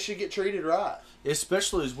 they should get treated right.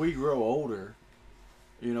 Especially as we grow older.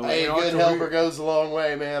 You know, hey, a good helper goes a long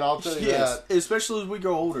way, man, I'll tell you that. Especially as we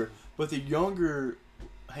grow older. But the younger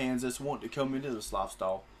hands that's wanting to come into this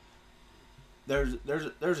lifestyle, there's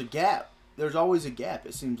a gap. There's always a gap,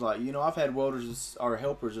 it seems like. You know, I've had welders or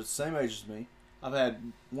helpers at the same age as me. I've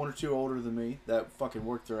had one or two older than me that fucking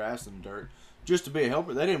worked their ass in the dirt just to be a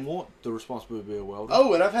helper. They didn't want the responsibility to be a welder.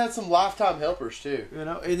 Oh, and I've had some lifetime helpers too. You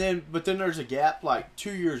know, but then there's a gap like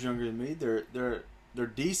 2 years younger than me. They're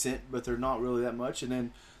decent, but they're not really that much. And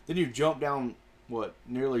then you jump down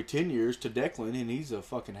nearly 10 years to Decklyn, and he's a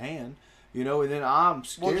fucking hand. You know, and then I'm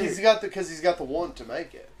scared. Well, because he's got the want to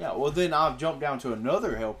make it. Yeah. Well, then I've jumped down to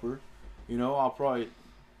another helper. You know, I'll probably.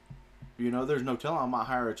 You know, there's no telling. I might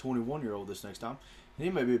hire a 21-year-old this next time. he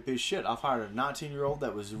may be a piece of shit. I've hired a 19-year-old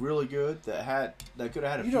that was really good that could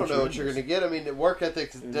have had a You don't know what future you're in going to get. I mean, the work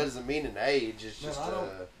ethic doesn't mean an age. It's Man, just.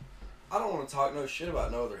 I don't want to talk no shit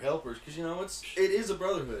about no other helpers because it is a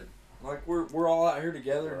brotherhood. Like we're all out here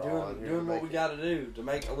together doing what we got to do to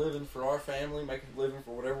make a living for our family, make a living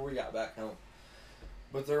for whatever we got back home.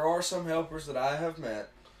 But there are some helpers that I have met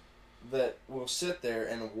that will sit there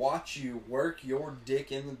and watch you work your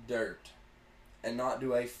dick in the dirt and not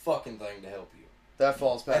do a fucking thing to help you. That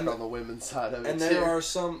falls back on the women's side of it. And there are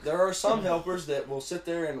some helpers that will sit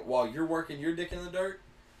there and while you're working your dick in the dirt,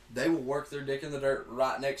 they will work their dick in the dirt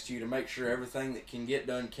right next to you to make sure everything that can get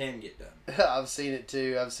done can get done. I've seen it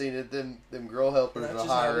too. I've seen it. Them girl helpers That's will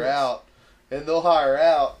just how hire it is. out, and they'll hire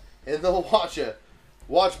out, and they'll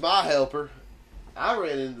watch my helper. I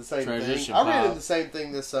ran into the same Transition thing. I ran pile. into the same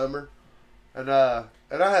thing this summer, and I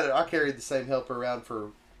carried the same helper around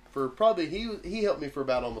for probably he helped me for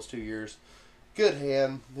about almost 2 years. Good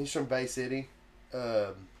hand. He's from Bay City,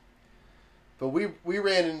 but we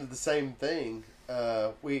ran into the same thing.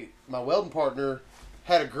 My welding partner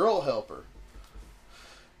had a girl helper,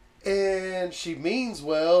 and she means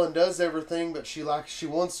well and does everything, but she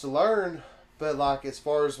wants to learn. But like as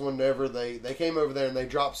far as whenever they came over there and they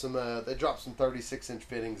dropped some 36-inch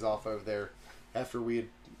fittings off over there after we had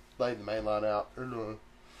laid the main line out.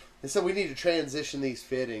 They said we need to transition these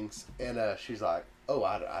fittings, and she's like, "Oh,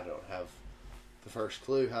 I don't have the first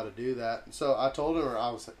clue how to do that." And so I told her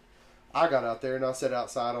I got out there and I sat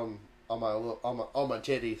outside on my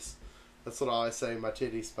titties. That's what I always say, my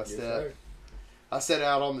titties, my step. Sir. I sat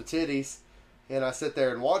out on the titties and I sat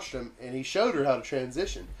there and watched him, and he showed her how to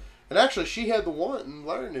transition. And actually, she had the want and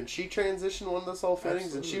learned, and she transitioned one of those whole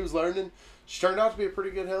fittings, and she was learning. She turned out to be a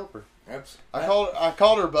pretty good helper. Absolutely. I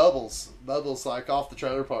called her Bubbles, like off the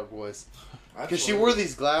Trailer Park Boys, because she wore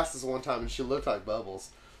these glasses one time and she looked like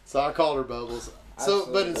Bubbles. So I called her Bubbles. So,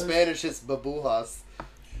 but in Spanish it's Babujas.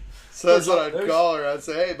 So that's what I'd call her. I'd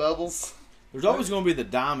say, "Hey, Bubbles." There's always going to be the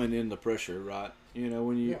diamond in the pressure, right? You know,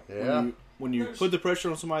 when you put the pressure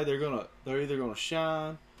on somebody, they're either gonna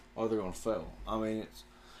shine or they're gonna fail. I mean,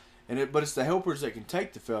 but it's the helpers that can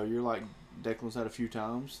take the failure. Like Declan's had a few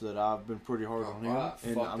times that I've been pretty hard on him,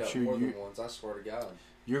 and I'm sure more than once. I swear to God,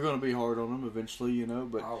 you're gonna be hard on him eventually, you know.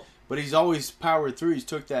 But he's always powered through. He's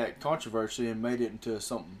took that controversy and made it into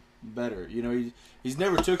something better. You know, he's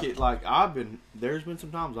never took it like I've been. There's been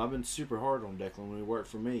some times I've been super hard on Declan when he worked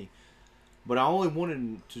for me. But I only wanted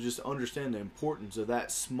him to just understand the importance of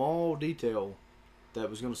that small detail that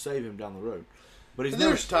was going to save him down the road. But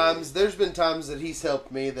there's been times that he's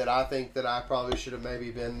helped me that I think that I probably should have maybe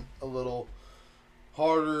been a little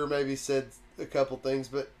harder, maybe said a couple things.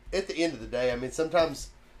 But at the end of the day, I mean, sometimes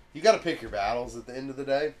you got to pick your battles at the end of the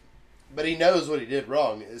day. But he knows what he did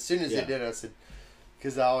wrong. As soon as he did, I said,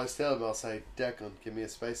 because I always tell him, I'll say, "Declan, give me a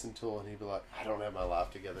spacing tool," and he'd be like, "I don't have my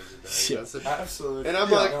life together today." I said, absolutely. And I'm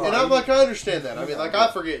like, I understand that. I mean, like,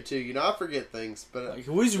 I forget too. You know, I forget things, but like,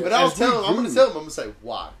 but I'll tell him. I'm going to tell him. I'm going to say,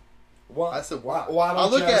 "Why?" Why? I said, "Why?" Why I don't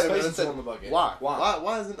look you at have him and I space said, on the bucket? "Why? Why?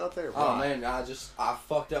 Why is it not there?" Oh Why? man, I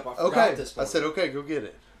fucked up. I forgot Okay. this I one. said, "Okay, go get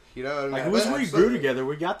it." You know, like as we grew together,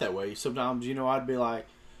 we got that way. Sometimes, you know, I'd be like,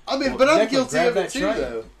 I mean, well, but I'm Declan, guilty grab of it that too, train.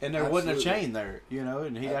 though. And there wasn't a chain there, you know,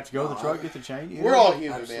 and he'd have to go to the truck, get the chain. We're all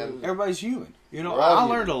human, man. Everybody's human. You know, We're all I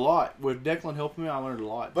human. learned a lot. With Declan helping me, I learned a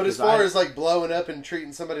lot. But as far as like blowing up and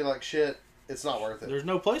treating somebody like shit, it's not worth it. there's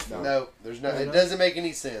no place for it. No, there's no. It doesn't make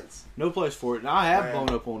any sense. No place for it. And I have blown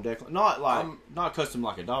up on Declan. Not cussed him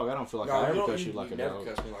like a dog. I don't feel like I ever cussed you like a dog.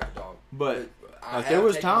 Never cussed me like a dog. But I like, there have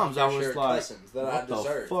was taken times my I fair was share of like, cussings that what I the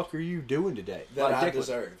deserve. fuck are you doing today? That like, I Declan,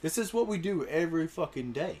 deserve. this is what we do every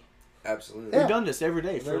fucking day. Absolutely. We've done this every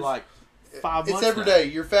day for like 5 months It's every now. day.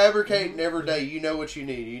 You're fabricating every day. You know what you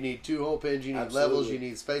need. You need 2-hole pins. You need Absolutely. levels. You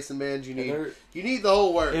need spacing bands. You need the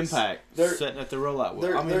whole works. Impact. Setting at the rollout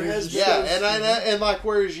wheel. I mean, there has and like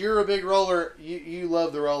whereas you're a big roller, you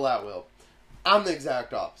love the rollout wheel. I'm the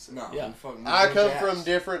exact opposite. No, Yeah. I come from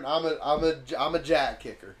different. I'm a jack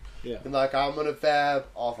kicker. Yeah. And like I'm gonna fab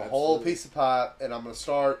off a whole piece of pipe, and I'm gonna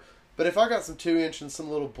start. But if I got some 2-inch and some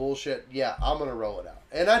little bullshit, yeah, I'm gonna roll it out,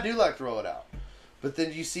 and I do like to roll it out. But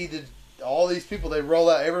then you see all these people, they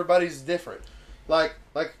roll out. Everybody's different. Like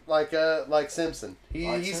Simpson.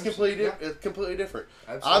 He's Simpson, completely different.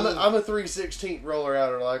 Absolutely. I'm a 3/16 roller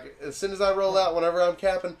outer. Like as soon as I roll out, whenever I'm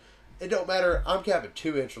capping, it don't matter. I'm capping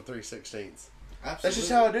 2-inch or 3/16. That's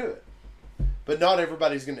just how I do it. But not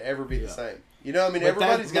everybody's going to ever be the same. You know, I mean,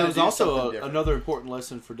 everybody's going to do something also different. another important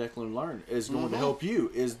lesson for Declan to learn is going to help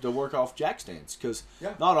you is to work off jack stands, because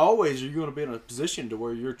Yeah. not always are you going to be in a position to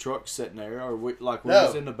where your truck's sitting there, or like when No. it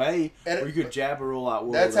was in the bay, And where you could jab a roll out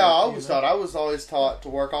wheel. That's how I was taught. I was always taught to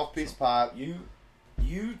work off a piece of pipe.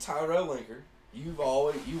 you Tyrell Linker, you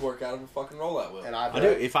work out of a fucking rollout wheel. And I do.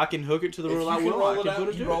 If I can hook it to the rollout wheel, I can put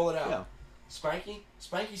it. You roll it out. Yeah.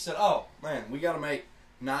 Spanky said, "Oh man, we got to make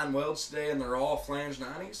 9 welds today, and they're all flange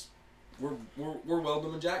 90s. We're welding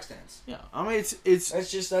them in jack stands." Yeah, I mean it's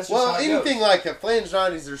that's just well, how it anything goes. like a flange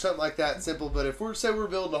 90s or something like that, simple. But if we're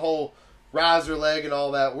building a whole riser leg and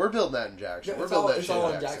all that, we're building that in jack stands. Yeah, We're building that shit all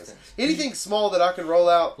in in jack jack stands. stands. Anything small that I can roll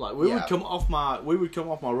out, like we would come off my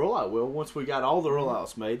rollout wheel once we got all the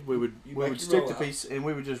rollouts made. We would stick the piece and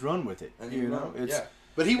we would just run with it. And you know,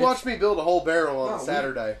 But he watched me build a whole barrel on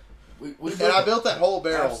Saturday. And I built that whole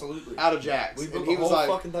barrel out of jacks. We built the whole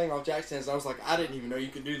fucking thing off jack stands. I was like, I didn't even know you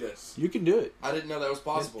could do this. You can do it. I didn't know that was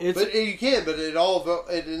possible. But you can. But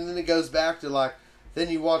and then it goes back to like. Then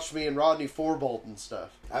you watched me and Rodney 4-bolt and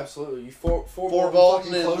stuff. Absolutely, you four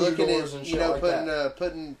bolting and looking at and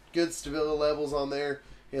putting good stability levels on there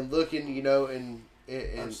and looking, and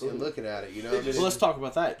looking at it, Well, let's talk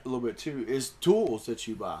about that a little bit too. Is tools that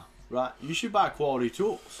you buy, right? You should buy quality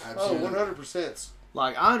tools. Absolutely. 100%.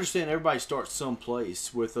 Like, I understand everybody starts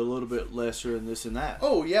someplace with a little bit lesser and this and that.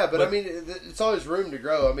 Oh yeah, but I mean, it's always room to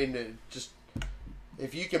grow. I mean, just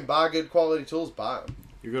if you can buy good quality tools, buy them.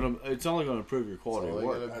 It's only gonna improve your quality of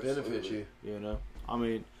work. It's only gonna benefit you. You know, I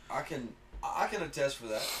mean, I can attest for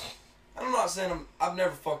that. I'm not saying I've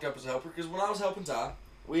never fucked up as a helper, because when I was helping Ty,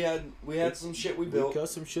 we had some shit we built. We cut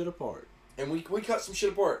some shit apart. And we cut some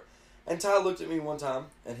shit apart. And Ty looked at me one time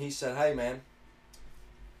and he said, "Hey man,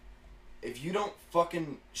 if you don't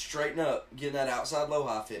fucking straighten up getting that outside low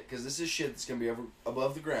high fit, because this is shit that's gonna be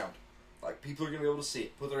above the ground, like people are gonna be able to see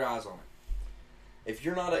it, put their eyes on it. If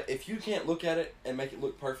you can't look at it and make it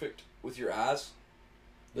look perfect with your eyes,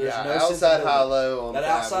 there's no outside high low on that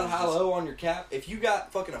outside high low on your cap. If you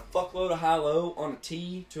got fucking a fuckload of high low on a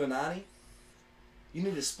T to a 90, you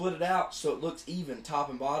need to split it out so it looks even,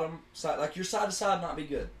 top and bottom, side, like your side to side not be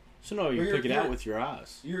good. So no, you pick it out with your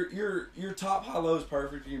eyes. Your top high low is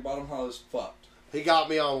perfect and your bottom high low is fucked. He got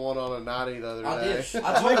me on one on a 90 the other day.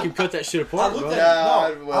 I make him cut that shit apart. I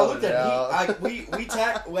looked at we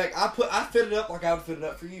tacked, like I fit it up like I would fit it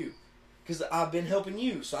up for you, because I've been helping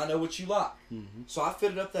you, so I know what you like. Mm-hmm. So I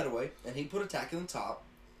fit it up that way, and he put a tack in the top.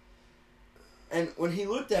 And when he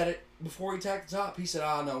looked at it before he tacked the top, he said,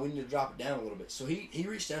 "Oh no, we need to drop it down a little bit." So he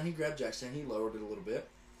reached down, he grabbed Jackson, he lowered it a little bit,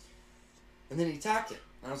 and then he tacked it.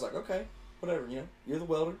 And I was like, "Okay, whatever. You're the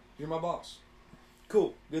welder, you're my boss.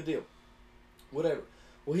 Cool, good deal." Whatever.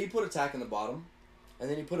 Well, he put a tack in the bottom, and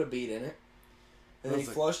then he put a bead in it, and then he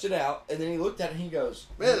flushed it out, and then he looked at it and he goes,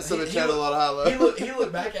 "Man, so it had a lot of high low." He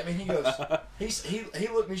looked back at me and he goes, he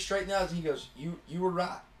looked me straight in the eyes and he goes, "You were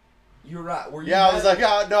right. You were right." Were you I was like,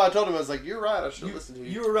 no, I told him, I was like, "You're right. I should have listened to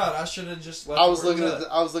you." You were right. I should have just left. I was looking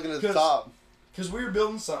at the top. Because we were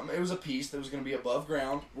building something. It was a piece that was going to be above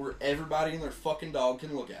ground where everybody and their fucking dog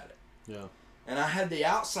can look at it. Yeah. And I had the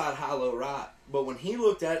outside high-low right, but when he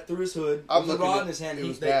looked at it through his hood, with the rod in his hand, it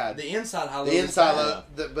was bad. The inside high-low. The inside low,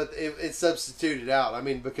 but it substituted out. I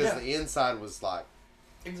mean, because the inside was like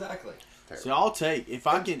exactly. Terrible. So I'll take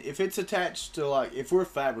if it's attached to, like, if we're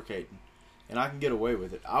fabricating, and I can get away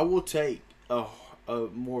with it, I will take a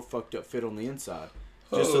more fucked up fit on the inside.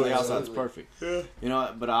 Just so the outside's perfect. Yeah. You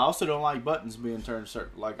know, but I also don't like buttons being turned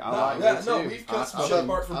certain. Like, we've cut some shit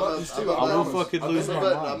apart for buttons too. I will fucking lose my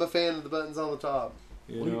mind. I'm a fan of the buttons on the top.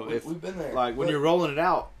 You know, we've been there. Like, when you're rolling it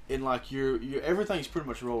out, and like everything's pretty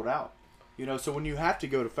much rolled out. You know, so when you have to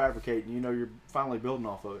go to fabricating, you're finally building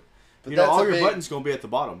off of it. But all your buttons gonna be at the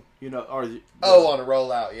bottom. On a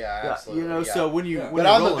rollout, absolutely. So when you but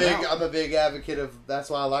I'm a big advocate of. That's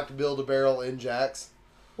why I like to build a barrel in jacks.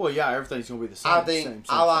 Well, yeah, everything's gonna be the same. I think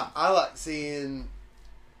I like seeing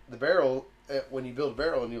the barrel when you build a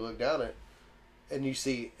barrel and you look down it, and you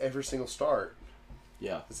see every single start.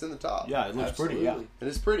 Yeah, it's in the top. Yeah, it looks pretty. Yeah, and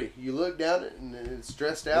it's pretty. You look down it and it's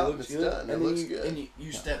dressed out. And it's done. It looks good. And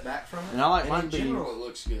you step back from it. And I like mine in general, it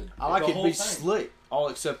looks good. I like it to be slick, all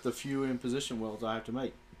except the few in position welds I have to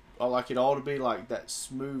make. I like it all to be like that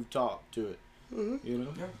smooth top to it.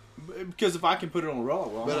 Mm-hmm. Because if I can put it on a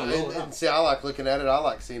roller, well, and see, I like looking at it. I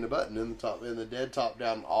like seeing the button in the top, in the dead top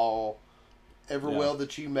down. Every weld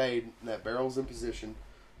that you made, and that barrel's in position.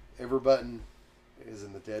 Every button is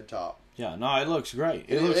in the dead top. Yeah, no, it looks great.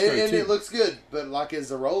 It looks good, but like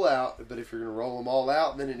as a rollout. But if you're gonna roll them all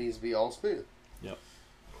out, then it needs to be all smooth. Yep.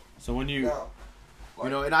 So when you,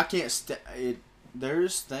 and I can't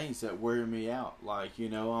there's things that wear me out. Like,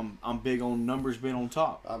 I'm big on numbers being on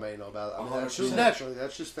top. I may know about it. I mean, that's just naturally.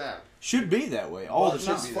 That's just fact. Should be that way. All the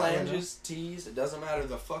buttons, flanges, T's. It doesn't matter.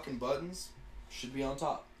 The fucking buttons should be on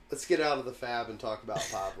top. let's get out of the fab and talk about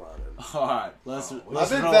pipelining. All right, let's I've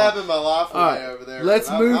been fabbing my life away right, over there.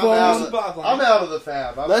 let's move on. I'm out of the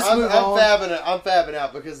fab. I'm fabbing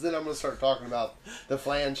out because then I'm going to start talking about the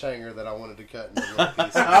flange hanger that I wanted to cut into little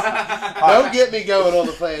pieces. Don't get me going on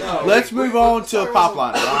the flange hanger. Let's move on to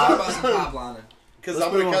pipelining. Talk about some pipelining. Because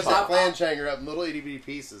I'm going to cut that flange hanger up in little itty bitty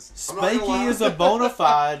pieces. Spanky is a bona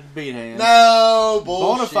fide beat hand. No,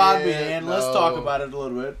 bullshit. Bona fide beat hand. Let's talk about it a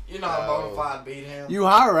little bit. You're not a bona fide beat hand. You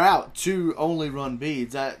hire out to only run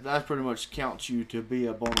beads. That pretty much counts you to be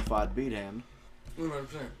a bona fide bead hand. 100%.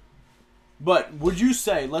 But would you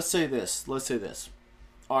say, let's say this.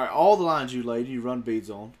 All right, all the lines you laid, you run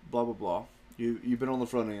beads on, blah, blah, blah. You've been on the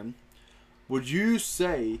front end. Would you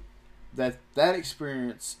say that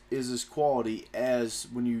experience is as quality as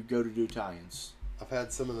when you go to do tie-ins? I've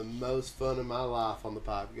had some of the most fun in my life on the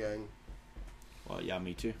pipe gang. Well, yeah,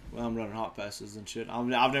 me too. Well, I'm running hot passes and shit. I've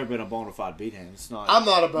never been a bona fide beat hand. It's not. I'm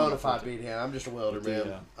not a bona fide beat hand. I'm just a welder, man.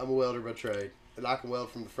 Yeah. I'm a welder by trade. And I can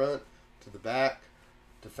weld from the front to the back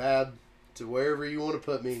to fab to wherever you want to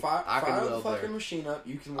put me. I can fire weld the fucking there. machine up.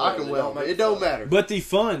 You can weld. I can weld. It don't matter. But the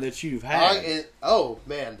fun that you've had. Oh,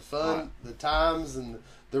 man. The fun, the times, and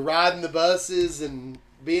the riding the buses and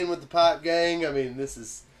being with the pipe gang. I mean, this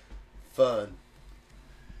is fun.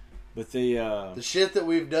 But the shit that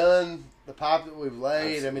we've done, the pipe that we've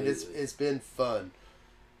laid, Absolutely. I mean, it's been fun.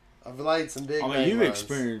 I've laid some big. you've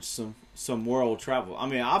experienced some world travel. I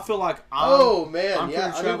mean, I feel like I'm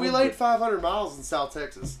yeah. we laid 500 miles in South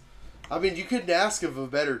Texas. I mean, you couldn't ask of a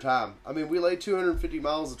better time. I mean, we laid 250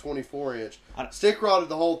 miles of 24-inch. Stick rodded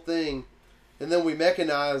the whole thing, and then we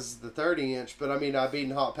mechanized the 30-inch. But I mean, I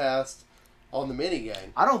beat hot passed on the mini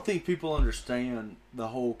gang. I don't think people understand the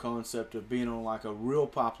whole concept of being on like a real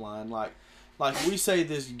pipeline. Like we say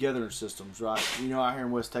this gathering systems, right? You know, out here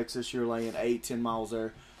in West Texas, you're laying 8-10 miles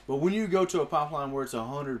there. But when you go to a pipeline where it's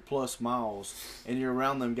 100+ miles and you're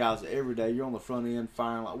around them guys every day, you're on the front end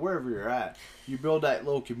firing, like wherever you're at, you build that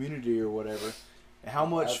little community or whatever. How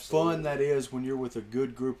much fun that is when you're with a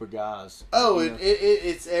good group of guys. Oh,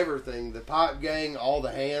 it's everything. The pipe gang, all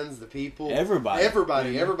the hands, the people, everybody.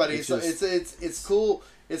 It's cool.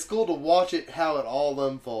 It's cool to watch it how it all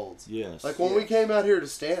unfolds. Yes. Like when we came out here to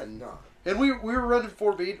Stanton. And we were running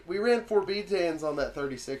 4 bead. We ran 4 bead hands on that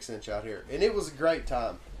 36-inch out here, and it was a great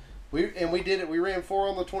time. We did it. We ran 4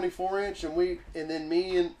 on the 24-inch, and then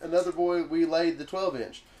me and another boy, we laid the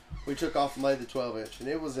 12-inch. We took off and laid the 12-inch, and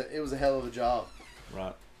it was a hell of a job.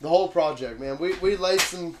 Right. The whole project, man. We laid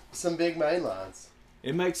some big main lines.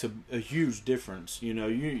 It makes a huge difference. You know,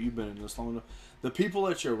 you've been in this long enough. The people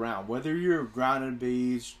that you're around, whether you're grinding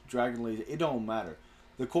beads, dragging leads, it don't matter.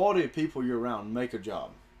 The quality of people you're around make a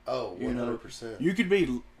job. Oh, 100%. You know, you could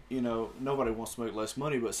be, you know, nobody wants to make less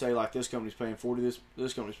money, but say like this company's paying 40,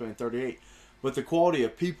 this company's paying 38. But the quality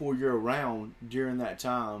of people you're around during that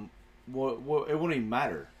time, it won't even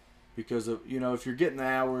matter, because of, you know, if you're getting the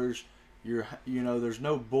hours, there's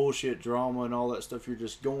no bullshit drama and all that stuff. You're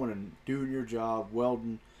just going and doing your job,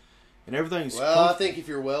 welding, and everything's. Well, I think if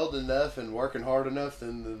you're welding enough and working hard enough,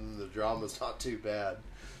 then the drama's not too bad.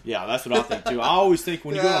 Yeah, that's what I think too. I always think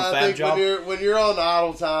when you go on a fab job, when you're on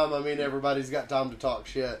idle time, I mean, everybody's got time to talk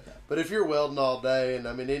shit. But if you're welding all day, and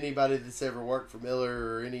I mean, anybody that's ever worked for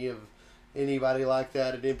Miller or anybody like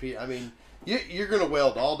that at MP, I mean, you're gonna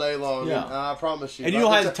weld all day long. Yeah. And I promise you. And you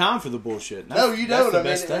don't have the time for the bullshit. No, you don't. That's the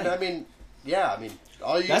best thing. I mean, yeah. I mean,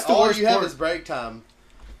 all you worst have part. is break time.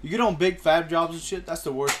 You get on big fab jobs and shit. That's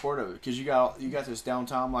the worst part of it, because you got this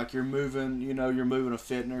downtime. Like you're moving, you're moving a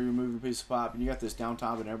fitner, you're moving a piece of pipe, and you got this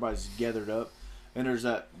downtime, and everybody's gathered up, and there's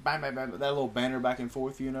that bang, bang, bang, that little banner back and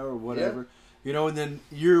forth, or whatever, and then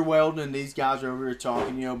you're welding, and these guys are over here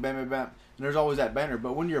talking, bam, bam, bam, and there's always that banner.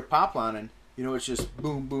 But when you're pipelining, it's just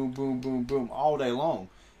boom, boom, boom, boom, boom all day long,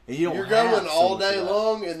 and you're going all day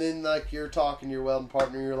long, and then like you're talking to your welding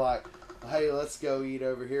partner, you're like, hey, let's go eat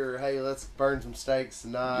over here. Or, hey, let's burn some steaks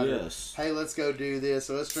tonight. Yes. Or, hey, let's go do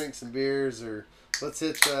this. Or let's drink some beers. Or let's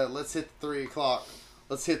hit the 3 o'clock.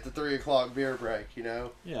 Let's hit the 3 o'clock beer break. Yeah.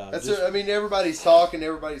 I mean, everybody's talking.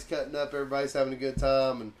 Everybody's cutting up. Everybody's having a good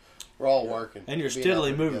time, and we're all working. And you're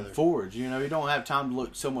steadily moving forward. You don't have time to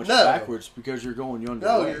look so much No. backwards, because you're going yonder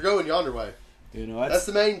way. No, you're going yonder way. That's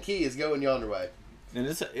the main key, is going yonder way. And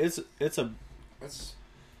it's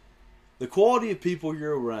the quality of people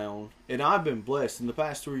you're around, and I've been blessed in the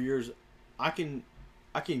past 3 years. I can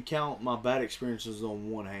count my bad experiences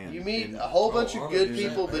on one hand. You meet a whole bunch of good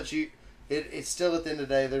people, but it's still, at the end of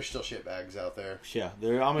the day, there's still shitbags out there. Yeah,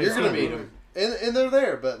 you're gonna meet them, and they're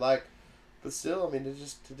there, but still, I mean,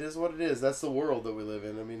 it is what it is. That's the world that we live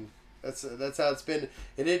in. I mean, That's how it's been.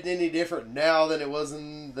 It isn't any different now than it was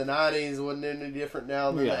in the 90s. It wasn't any different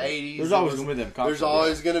now than the 80s. There's always going to be them cops. There's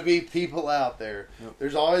always going to be people out there. Yep.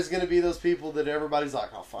 There's always going to be those people that everybody's like,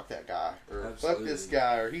 oh, fuck that guy. Or Absolutely. fuck this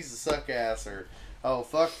guy. Or he's a suck ass. Or, oh,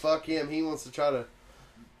 fuck him. He wants to try to...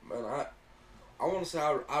 Man, I want to say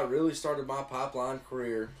I really started my pipeline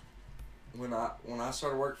career when I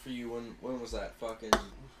started working for you. When was that? Fucking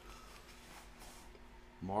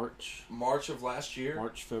March of last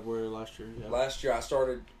year. February last year. Yeah. Last year I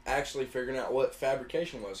started actually figuring out what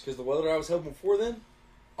fabrication was, because the welder I was helping before then,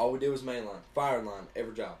 all we did was mainline, firing line,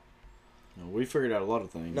 every job. No, we figured out a lot of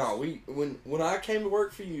things. No, when I came to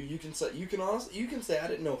work for you, you can say I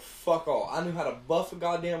didn't know fuck all. I knew how to buff a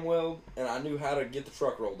goddamn weld, and I knew how to get the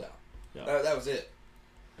truck rolled out. Yeah. That was it.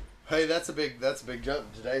 Hey, that's a big jump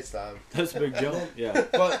in today's time. That's a big jump. Yeah.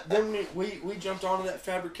 But then we jumped onto that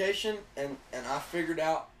fabrication, and I figured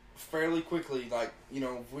out fairly quickly, like, you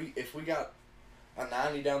know, if we got a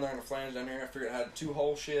 90 down there in the flange down here, I figured out how to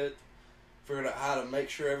 2-hole shit. Figured out how to make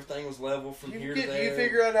sure everything was level from here to there. You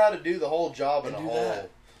figure out how to do the whole job in a whole.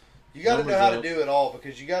 You got to know how to do it all,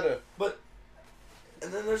 because you got to.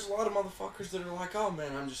 And then there's a lot of motherfuckers that are like, "Oh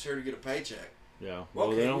man, I'm just here to get a paycheck." Yeah. Well,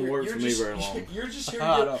 they don't work for me very long. You're just here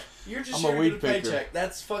to get a paycheck.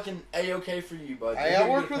 That's fucking A-okay for you, bud. Hey, I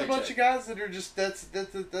work with a bunch of guys that are just that's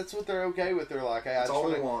what they're okay with. They're like, hey, that's all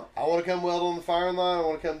they want. I want to come weld on the firing line. I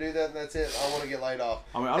want to come do that, and that's it. I want to get laid off.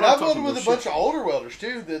 I mean, and I've welded with a bunch of older welders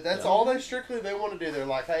too. That's all they want to do. They're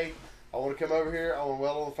like, hey, I want to come over here. I want to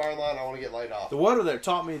weld on the firing line. I want to get laid off. The welder that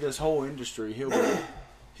taught me this whole industry,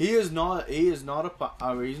 he's not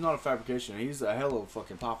a fabrication. He's a hell of a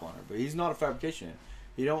fucking pipliner, but he's not a fabrication.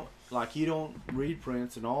 He don't read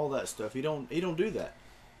prints and all that stuff. He don't do that.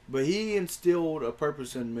 But he instilled a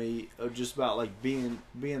purpose in me of just about like being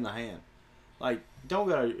the hand. Like, I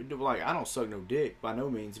don't suck no dick by no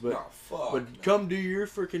means, but come do your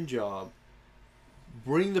freaking job.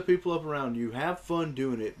 Bring the people up around you. Have fun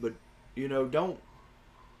doing it, but you know, don't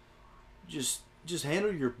just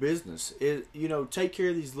handle your business. Take care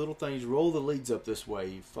of these little things. Roll the leads up this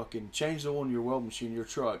way. Fucking change the one in your weld machine, your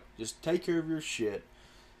truck. Just take care of your shit,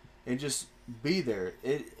 and just be there.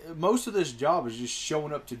 Most of this job is just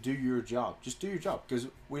showing up to do your job. Just do your job, because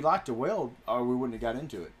we like to weld, or we wouldn't have got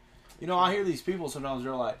into it. You know, I hear these people sometimes.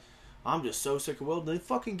 They're like, "I'm just so sick of welding." They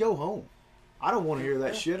fucking go home. I don't want to hear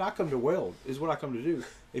that shit. I come to weld is what I come to do.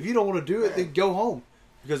 If you don't want to do it, then go home.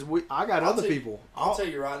 Because I got other people. I'll tell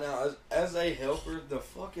you right now, as a helper,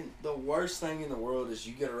 the worst thing in the world is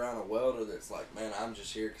you get around a welder that's like, man, I'm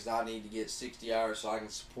just here because I need to get 60 hours so I can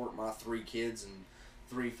support my 3 kids and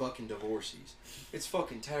 3 fucking divorcees. It's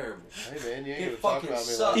fucking terrible. Hey man, you ain't gonna talk about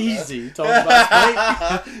me like easy. Talk about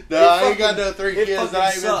Spanky. No, I ain't got no 3 kids.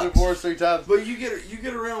 I ain't been divorced 3 times. But you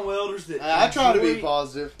get around welders that I try to be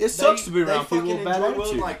positive. It sucks to be around people with bad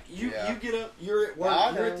attitude. Like you get up, you're at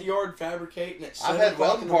work, you're at the yard fabricating at 7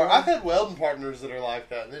 I've had welding partners that are like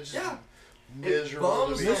that, and it's just miserable. It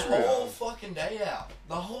bums the whole fucking day out.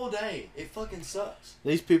 The whole day. It fucking sucks.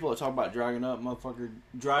 These people that talk about dragging up, motherfucker,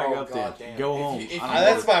 drag up there. Damn. Go home.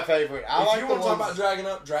 That's my favorite. If you want to talk about dragging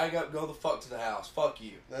up, drag up, go the fuck to the house. Fuck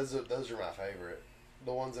you. Those are my favorite.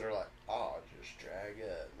 The ones that are like, oh, just drag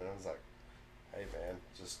up. And I was like, hey man,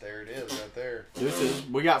 just there it is right there.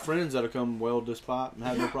 We got friends that'll come weld this pipe and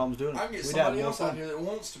have no problems doing it. I can get somebody else out here that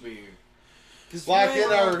wants to be here. Like in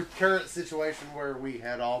our current situation where we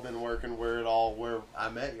had all been working where I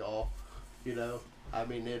met y'all, you know, I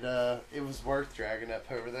mean it was worth dragging up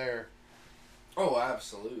over there. Oh,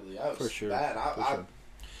 absolutely. I was for sure. Bad.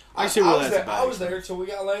 I see where that's I was there until we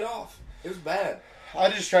got laid off. It was bad. I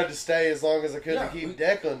just tried to stay as long as I could to keep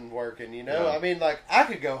Decklyn working, you know? Yeah. I mean, like, I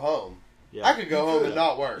could go home. Yeah. I could go home and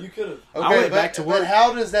not work. You could have. Okay, I went back to work. But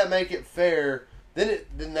how does that make it fair? Then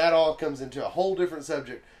that all comes into a whole different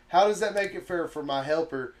subject. How does that make it fair for my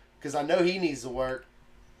helper? Because I know he needs to work.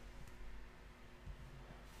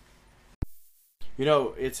 You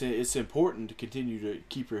know, it's important to continue to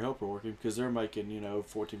keep your helper working because they're making, $1,400,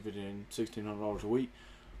 $1,500, $1,600 a week.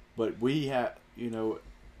 But we have,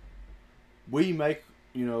 we make,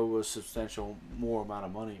 a substantial more amount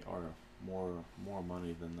of money or more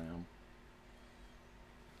money than them.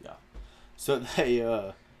 Yeah. So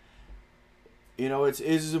they,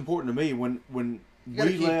 it's important to me when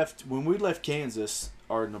we left Kansas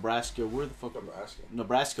or Nebraska, where the fuck?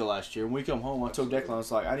 Nebraska last year. When we come home, I told Decklyn, I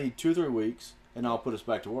was like, I need 2 or 3 weeks, and I'll put us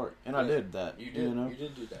back to work. And I did that. You did. You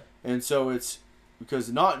did do that. And so it's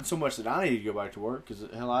because not so much that I needed to go back to work, because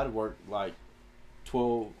hell, I'd worked like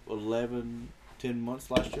 12, 11, 10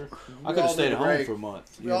 months last year. I could have stayed at home for a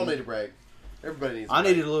month. We all need a break. Everybody needs. I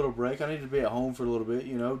needed a little break. I needed to be at home for a little bit.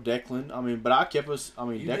 You know, Decklyn. I mean, but I kept us. I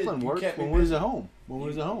mean, Decklyn worked when we was at home. When we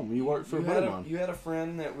was at home, you worked for a buddy of mine. You had a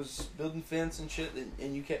friend that was building fence and shit,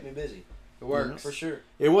 and you kept me busy. It works for sure.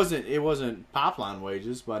 It wasn't pipeline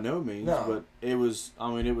wages by no means, No. but it was.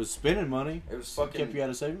 I mean, it was spending money. It was fucking kept you out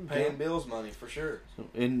of savings, paying bills money for sure. So,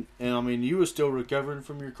 and I mean, you were still recovering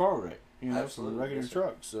from your car wreck, you know, Absolutely, from the regular yes,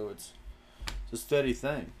 truck. So it's a steady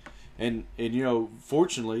thing, and you know,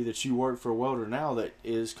 fortunately that you work for a welder now that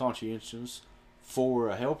is conscientious for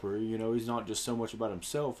a helper. You know, he's not just so much about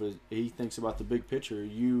himself; he thinks about the big picture.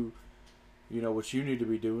 You know what you need to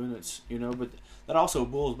be doing. It's but that also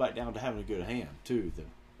boils back down to having a good hand too. Though.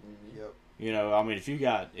 Mm-hmm. Yep. You know, I mean, if you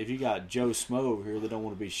got Joe Smo over here that don't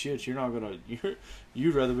want to be shit, you'd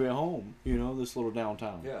rather be at home. You know, this little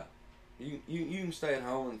downtime. Yeah, you can stay at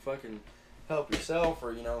home and fucking help yourself,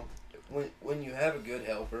 or when you have a good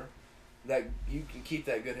helper, that you can keep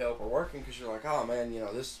that good helper working because you're like, oh man,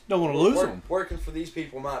 this Don't want to lose them. Working for these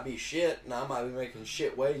people might be shit, and I might be making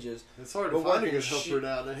shit wages. It's hard to find a good helper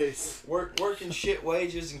nowadays. Working shit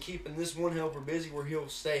wages and keeping this one helper busy where he'll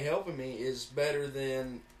stay helping me is better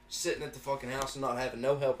than sitting at the fucking house and not having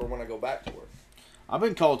no helper when I go back to work. I've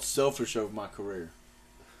been called selfish over my career,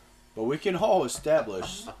 but we can all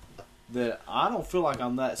establish that I don't feel like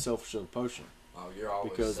I'm that selfish of a potion. Oh, you're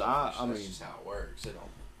always because selfish. I mean, that's just how it works. It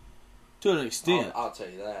don't. To an extent, I'll tell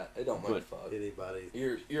you that it don't make a fuck. Anybody.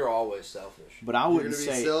 You're always selfish. But I wouldn't say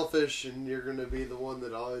you're gonna be selfish, and you're gonna be the one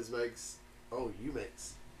that always makes. Oh, you make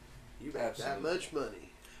that much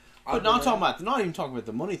money. But not even talking about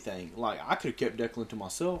the money thing. Like I could have kept Declan to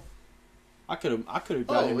myself. I could have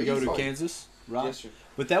got him to go to Kansas, right? Yes, sir.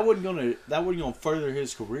 But that wasn't gonna further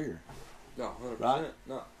his career. No, 100%. Right?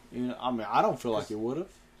 No. I mean, I don't feel like it would have.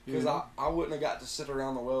 Because I wouldn't have got to sit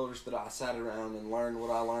around the welders that I sat around and learn what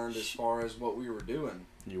I learned as far as what we were doing.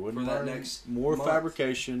 You wouldn't for that learn next more month.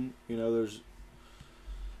 Fabrication. We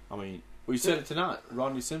said it tonight.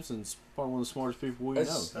 Rodney Simpson's probably one of the smartest people we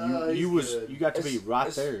know. You got to be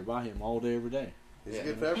right there by him all day, every day. He's a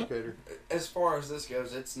good fabricator. As far as this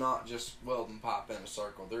goes, it's not just welding pipe in a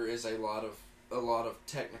circle. There is a lot of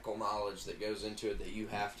technical knowledge that goes into it that you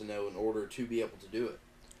have to know in order to be able to do it.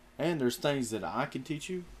 And there's things that I can teach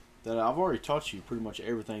you that I've already taught you pretty much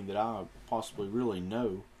everything that I possibly really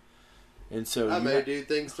know. And so I may do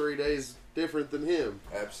things 3 days different than him.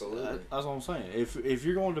 Absolutely. That's what I'm saying. If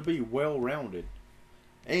you're going to be well-rounded,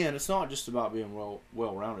 and it's not just about being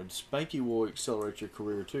well-rounded. Spanky will accelerate your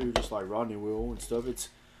career too, just like Rodney will and stuff. It's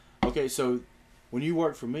okay. So when you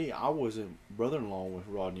worked for me, I wasn't brother-in-law with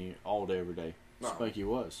Rodney all day, every day. No. Spanky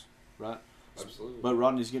was, right? Absolutely. But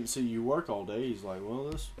Rodney's getting to see you work all day. He's like,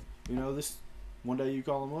 well, this one day you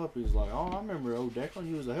call him up. He's like, oh, I remember old Declan.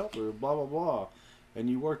 You was a helper, blah blah blah, and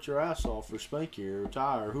you worked your ass off for Spanky or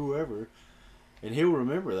Ty or whoever. And he'll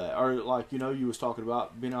remember that. Or, like, you was talking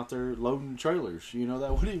about being out there loading trailers.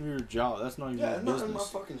 That wasn't even your job. That's not even your business. Yeah, not my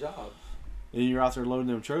fucking job. And you're out there loading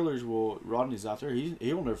them trailers. Well, Rodney's out there.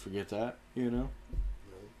 He'll never forget that, No.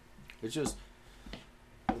 It's just...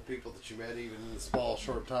 The people that you met even in the small,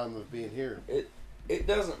 short time of being here. It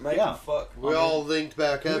doesn't make a fuck. We all linked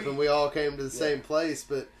back up and we all came to the same place,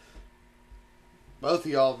 but both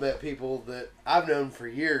of y'all have met people that I've known for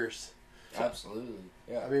years. Absolutely.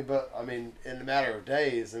 Yeah. I mean, in a matter of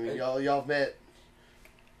days. Y'all have met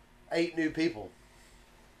 8 new people.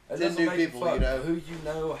 10 new people, Who you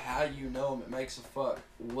know, how you know them. It makes a fuck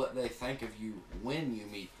what they think of you when you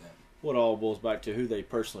meet them. What all boils back to who they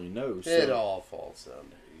personally know. So, it all falls down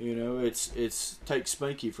to it's take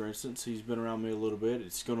Spanky, for instance. He's been around me a little bit.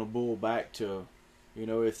 It's going to boil back to,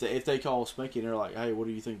 if they call Spanky and they're like, hey, what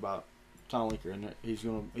do you think about Tom Linker? And he's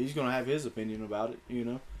gonna have his opinion about it,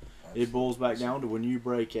 Absolutely. It boils back down to when you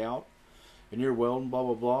break out and you're welding, blah,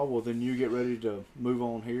 blah, blah. Well, then you get ready to move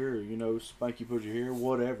on here, or, Spanky put you here,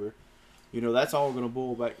 whatever. That's all going to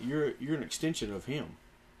boil back. You're an extension of him.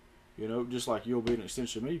 Just like you'll be an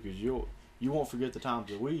extension of me, because you won't forget the times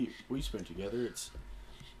that we spent together.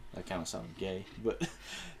 That kind of sounded gay, but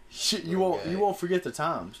you won't forget the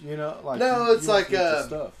times. Like no, it's like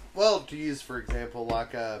stuff. Well, to use for example,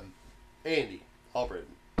 like Andy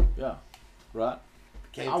Albritton. Yeah, right.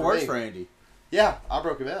 I worked for Andy. Yeah, I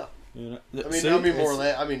broke him out. More or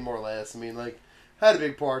less. I had a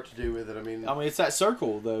big part to do with it. It's that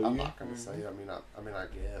circle, though. I'm not gonna say. I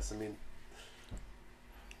guess.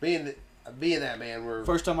 Being that man, where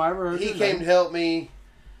first time I ever heard he came to help me,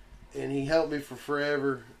 and he helped me for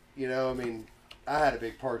forever. I had a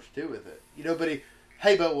big part to do with it.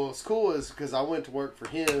 But what's cool is because I went to work for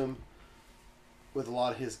him with a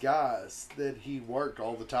lot of his guys that he worked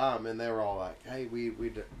all the time, and they were all like, "Hey,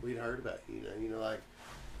 we'd heard about you, like."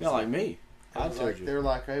 Yeah, like me. I was told like, you. they're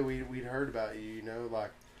like, hey, we'd heard about you, you know,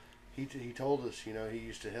 like he told us, you know, he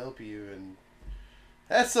used to help you, and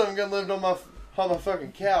that son gun lived on my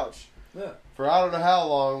fucking couch. Yeah. For I don't know how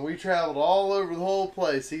long. We traveled all over the whole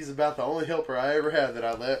place. He's about the only helper I ever had that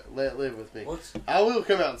I let live with me. I will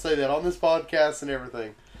come out and say that on this podcast and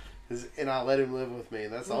everything, and I let him live with me,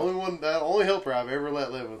 and that's the only helper I've ever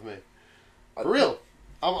let live with me. For real,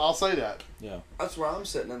 I'll say that. Yeah, that's where I'm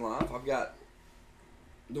sitting in life. I've got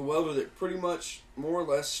the welder that pretty much more or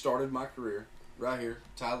less started my career right here,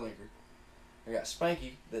 Ty Linker. I got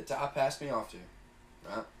Spanky that Ty passed me off to,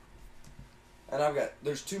 right? And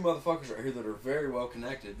there's two motherfuckers right here that are very well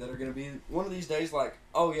connected that are going to be one of these days like,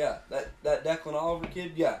 oh yeah, that Decklyn Oliver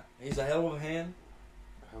kid, yeah, he's a hell of a hand.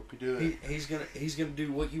 I hope you do it. He's gonna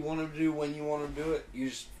do what you want him to do when you want him to do it.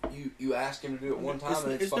 You ask him to do it one time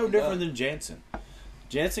and it's no different than Jansen.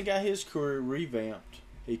 Jansen got his career revamped.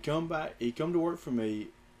 He come to work for me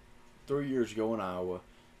 3 years ago in Iowa.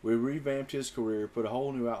 We revamped his career, put a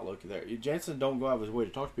whole new outlook there. Jansen don't go out of his way to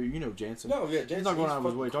talk to people. You know Jansen. No, yeah, Jansen, he's not going out of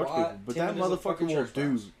his way to talk to people. But that motherfucker will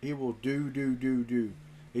do. He will do.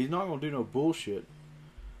 He's not going to do no bullshit.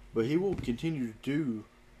 But he will continue to do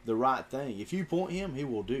the right thing. If you point him, he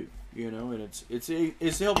will do. You know, and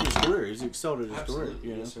it's helped his career. He's excelled at his career.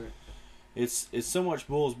 You know, yes, sir. It's so much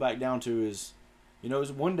boils back down to is, you know,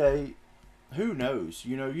 one day, who knows?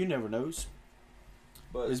 You know, you never know.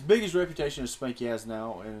 But as big as reputation as Spanky has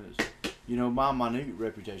now, and you know my minute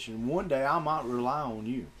reputation, one day I might rely on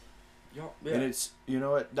you. Yeah. And it's, you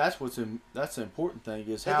know, that's the important thing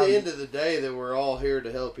is at how the end of the day that we're all here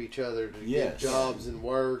to help each other to get jobs and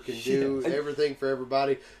work and do everything for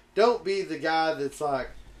everybody. Don't be the guy that's like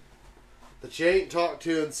that you ain't talked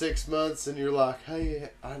to in 6 months and you're like, hey,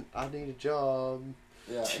 I need a job.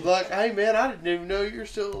 Yeah. Like, hey man, I didn't even know you're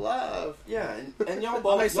still alive. Yeah, and y'all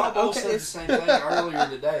both said the same thing earlier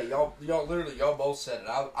today. Y'all both said it.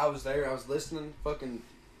 I was there. I was listening, fucking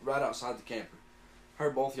right outside the camper.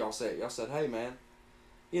 Heard both y'all say it. Y'all said, hey man,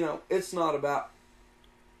 you know, it's not about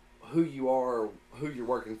who you are or who you're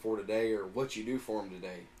working for today or what you do for them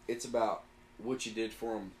today. It's about what you did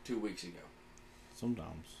for them 2 weeks ago.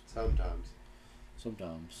 Sometimes.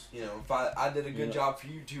 You know, if I did a good job for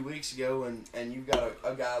you 2 weeks ago and you've got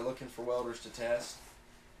a guy looking for welders to test,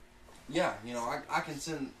 yeah, you know, I can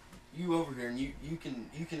send you over here and you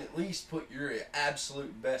can at least put your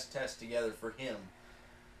absolute best test together for him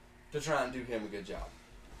to try and do him a good job.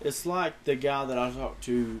 It's like the guy that I talked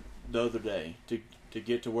to the other day to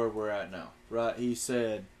get to where we're at now, right? He's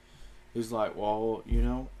like, well, you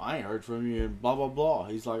know, I ain't heard from you and blah, blah, blah.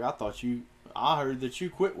 He's like, I heard that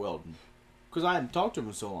you quit welding. Because I hadn't talked to him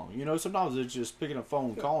in so long. You know, sometimes it's just picking up the phone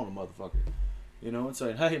and calling a motherfucker. You know, and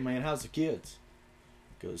saying, hey, man, how's the kids?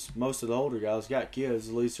 Because most of the older guys got kids.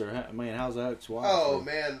 At least they're, man, how's that ex-wife? Oh,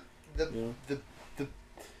 man.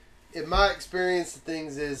 In my experience, the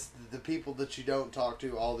things is the people that you don't talk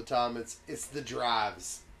to all the time, it's the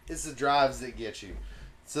drives. It's the drives that get you.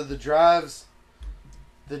 So the drives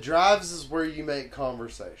is where you make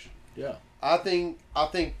conversation. Yeah. I think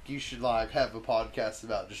you should like have a podcast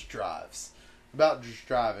about just drives. About just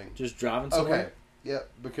driving. Just driving somewhere? Okay. Yep.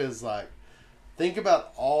 Because like think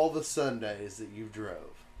about all the Sundays that you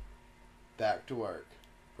drove back to work.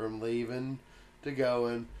 From leaving to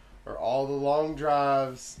going. Or all the long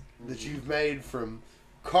drives that you've made from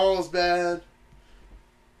Carlsbad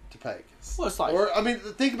to Pecos. Well, it's like... Or, I mean,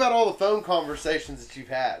 think about all the phone conversations that you've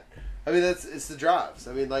had. I mean, it's the drives.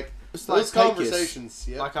 I mean, like, it's those like conversations.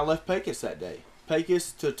 Pecos. Like I left Pecos that day.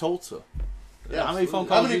 Pecos to Tulsa. Yeah, how many phone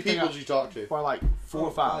calls? How many people did you talk to? Probably like 4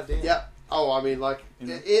 or 5. Yeah. Oh, I mean, like, in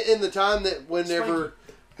the time that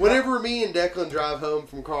whenever me and Decklyn drive home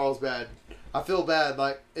from Carlsbad, I feel bad,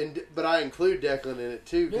 like, but I include Decklyn in it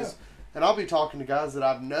too, and I'll be talking to guys that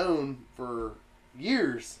I've known for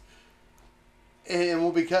years, and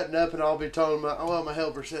we'll be cutting up, and I'll be telling them, oh, well, my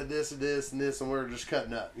helper said this and this and this, and we're just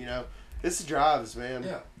cutting up, you know. It's the drives, man.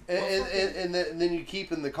 Yeah. And then you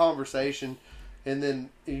keep in the conversation, and then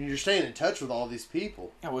you're staying in touch with all these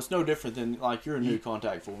people. Yeah, well, it's no different than, like, you're a new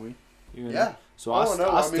contact for me. You know? Yeah. So I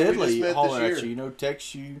steadily holler at you, you know,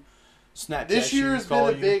 text you, Snapchat This year has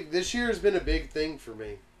been you. This year has been a big thing for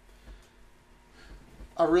me.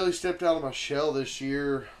 I really stepped out of my shell this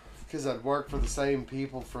year because I'd worked for the same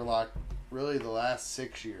people for like really the last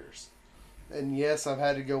 6 years. And yes, I've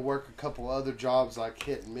had to go work a couple other jobs like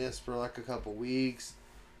hit and miss for like a couple weeks,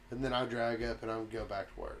 and then I drag up and I would go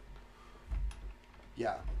back to work.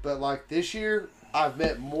 Yeah, but like this year, I've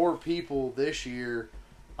met more people this year.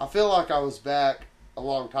 I feel like I was back a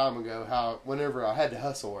long time ago. Whenever I had to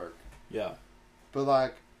hustle work. Yeah. But,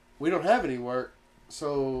 like, we don't have any work,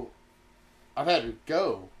 so I've had to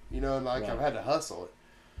go, you know, and like Right. I've had to hustle it,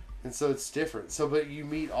 and so it's different. So, but you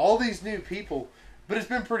meet all these new people, but it's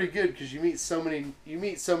been pretty good because you meet so many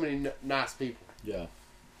nice people. Yeah.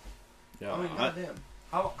 Yeah. I mean, goddamn.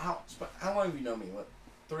 How long have you known me? What,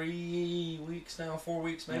 3 weeks now? 4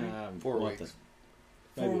 weeks maybe? 4 weeks.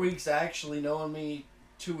 4 weeks actually knowing me.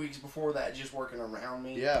 2 weeks before that, just working around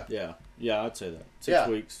me. Yeah. Yeah, I'd say that. 6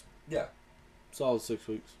 weeks. Yeah. Solid 6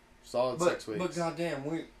 weeks. Solid 6 weeks. But goddamn,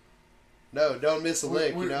 no, don't miss a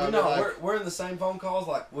lick. We're in the same phone calls.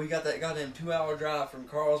 Like, we got that goddamn 2-hour drive from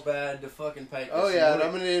Carlsbad to fucking Pecos. Oh yeah, and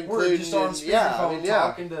I'm gonna include. We're just on speakerphone yeah.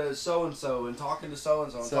 talking to so and so and talking to so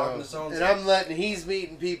and so and talking to so and so. And I'm letting he's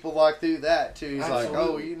meeting people like through that too. He's Absolutely. like,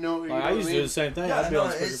 oh, you know, Like, I used to do the same thing. Yeah, I'd be on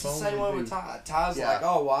it's the speakerphone same way and with be- Ty. Ty's Yeah. like,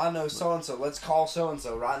 oh, well, I know so and so. Let's call so and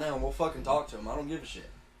so right now, and we'll fucking talk to him. I don't give a shit.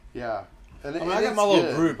 Yeah. And I mean, I got my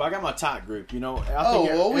little group. I got my tight group. You know.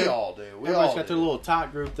 We all do. Everybody's got their little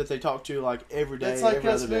tight group that they talk to like every day. It's like every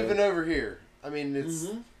us other day. moving over here. I mean, it's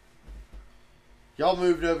y'all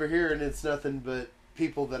moved over here, and it's nothing but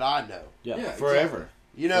people that I know. Yeah, Yeah, forever. exactly.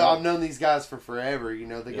 You know, Yeah. I've known these guys for forever. You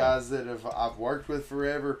know, the Yeah. guys that I've worked with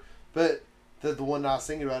forever. But the one I was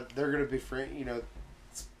thinking about, they're going to be friend. You know,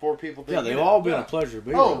 it's 4 people. That Yeah, you they've know. all been Yeah. a pleasure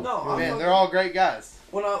being Oh around. No, man, they're all great guys.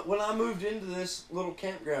 When I moved into this little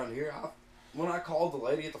campground here, when I called the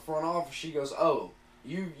lady at the front office, she goes, "Oh,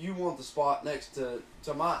 you want the spot next to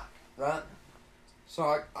Mike, right?"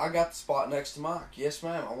 So I got the spot next to Mike. Yes,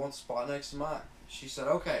 ma'am. I want the spot next to Mike. She said,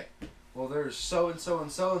 "Okay, well, there's so and so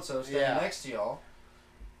and so and so staying Yeah. next to y'all.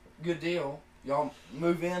 Good deal. Y'all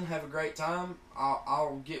move in, have a great time.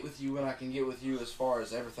 I'll get with you when I can get with you as far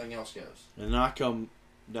as everything else goes." And then I come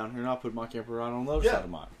down here and I put my camper right on the other Yeah, side of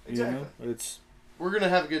mine. exactly. You know? It's We're going to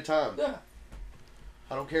have a good time. Yeah.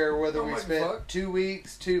 I don't care whether Don't we make a spent fuck. 2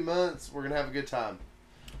 weeks, 2 months. We're going to have a good time.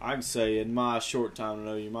 I can say in my short time to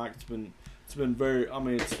know you, Mike, it's been very. I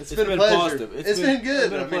mean, it's been a pleasure. positive. It's been good. It's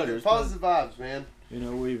been a I pleasure. mean, It's positive vibes, man. been, you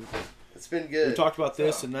know, It's been good. we talked about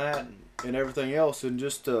this Yeah. and that and everything else, and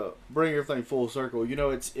just to bring everything full circle. You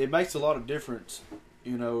know, it makes a lot of difference.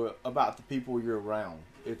 You know, about the people you're around.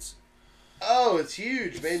 It's It's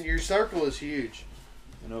huge, man. Your circle is huge.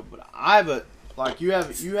 you know, but I have a. Like you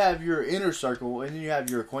have your inner circle and then you have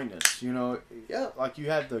your acquaintance, you know. Yeah. Like you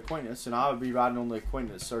have the acquaintance and I would be riding on the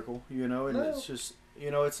acquaintance circle, you know, and it's just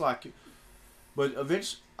you know, it's like but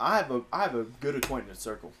eventually I have a good acquaintance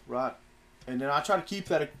circle, right? And then I try to keep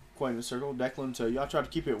that acquaintance circle, Declan tell you, I try to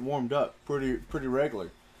keep it warmed up pretty regular.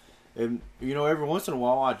 And you know, every once in a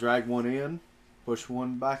while I drag one in, push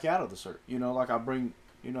one back out of the circle. You know, like I bring,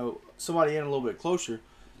 you know, somebody in a little bit closer.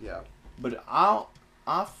 Yeah. But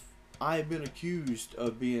I have been accused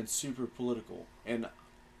of being super political, and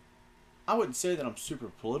I wouldn't say that I'm super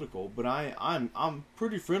political, but I'm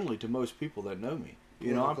pretty friendly to most people that know me.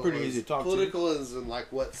 You know, I'm pretty easy to talk to. Political is in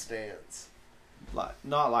like what stance? Like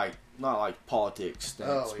not like politics stance,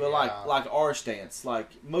 Oh, but yeah. like our stance. Like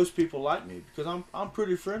most people like me because I'm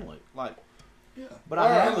pretty friendly. Like, Yeah. but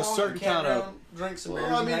I have a certain kind of drink some beers.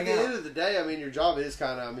 Well, I mean, and at hang the out. end of the day, I mean, your job is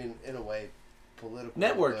kind of, I mean, in a way, political.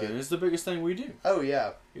 networking but- is the biggest thing we do. Oh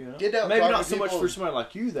yeah. You know, Get out and maybe talk not to so much people for and- somebody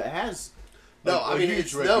like you that has. No, a I mean, huge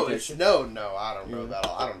it's reputation. no. I don't know Yeah. about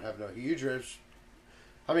all. I don't have no huge rips.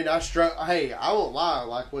 I mean, Hey, I won't lie.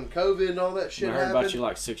 Like when COVID and all that shit I heard happened. about you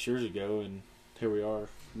like 6 years ago, and here we are.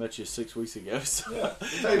 Met you 6 weeks ago. So Yeah.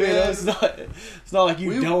 Hey, you know, man. it's not like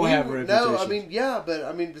you don't have a reputation. No, I mean, yeah,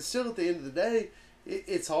 but still, at the end of the day,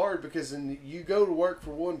 it's hard because you go to work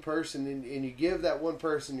for one person and you give that one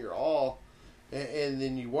person your all, and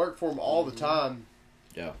then you work for them all the time.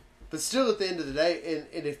 Yeah. But still, at the end of the day,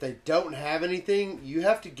 and if they don't have anything, you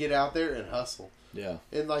have to get out there and hustle. Yeah.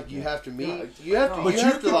 And like you have to meet, Yeah, you have to, no, But you you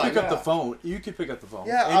have can to like, pick up the phone. You can pick up the phone.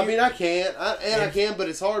 yeah. And I you- mean, I can, I and- can, but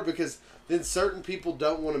it's hard because then certain people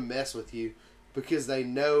don't want to mess with you because they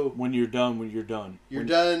know when you're done, you're done. you're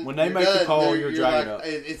done. When they you're make the done, call, they're- you're dragging like, up.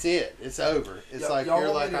 It's it. It's over. It's like Y'all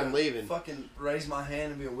you're want like me I'm to leaving. Fucking raise my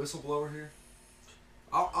hand and be a whistleblower here.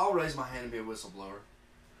 I'll raise my hand and be a whistleblower.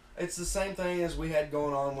 It's the same thing as we had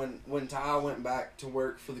going on when Ty went back to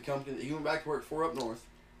work for the company that he went back to work for up north.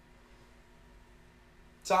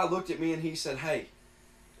 Ty looked at me and he said, "Hey,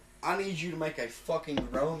 I need you to make a fucking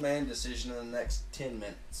grown man decision in the next 10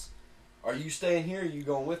 minutes. Are you staying here or are you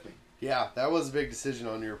going with me?" Yeah, that was a big decision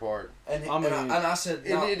on your part. And I mean- and I said,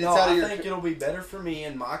 And no, it's no out of I your think c- it'll be better for me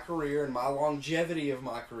in my career and my longevity of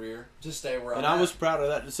my career to stay where And I'm I at. was proud of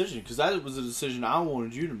that decision because that was a decision I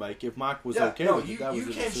wanted you to make. If Mike was okay no, with it, that you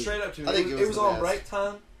was a came decision. straight up to me. I think it it was, was the on best. break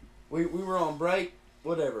time. We were on break,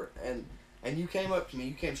 whatever, and you came up to me.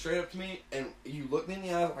 You came straight up to me and you looked me in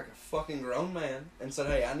the eye like a fucking grown man and said,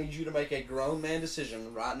 "Hey, I need you to make a grown man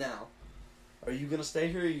decision right now. Are you gonna stay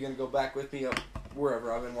here? Or are you gonna go back with me up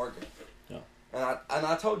wherever I've been working? Yeah. And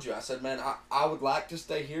I told you, I said, man, I would like to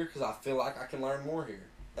stay here because I feel like I can learn more here.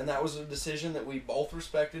 And that was a decision that we both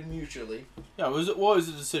respected mutually. Yeah, it was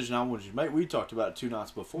a decision I wanted you to make. We talked about it 2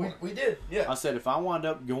 nights before. We did, yeah. I said if I wind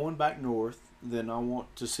up going back north, then I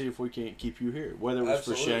want to see if we can't keep you here. Whether it was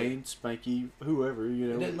Absolutely. for Shane, Spanky, whoever, you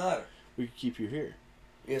know. It didn't matter. We could keep you here.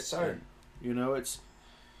 Yes, sir. And, you know, it's...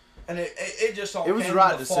 And it just all It was came the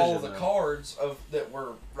right to the fall of decision, the though. cards of that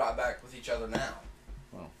we're right back with each other now.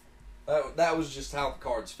 That was just how the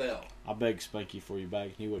cards fell. I begged Spanky for you back,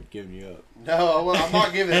 and he wasn't giving you up. No, I'm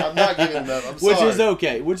not giving him up. I'm sorry. Which is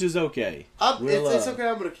okay. Which is okay. It's okay.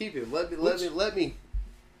 I'm going to keep him. Let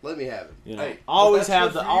me have him. You know, Hey, I always but that's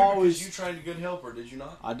have good the. for you always. because you trained a good helper, did you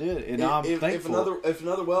not? I did, and I'm thankful. If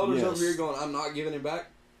another welder's Yes. over here going, I'm not giving him back,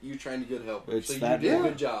 you trained a good helper. It's so you that did a good.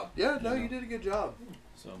 good job. Yeah, no, you did a good job.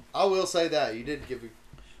 So I will say that you did give me.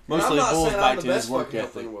 mostly I'm not boils saying back I'm the to his best work fucking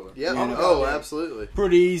helper ethic. in the world. Yeah. I'm a Oh, goddamn- absolutely.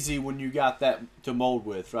 Pretty easy when you got that to mold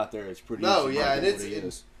with right there. It's pretty. No, easy yeah, to and know it's- what he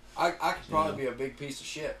is. I could probably be a big piece of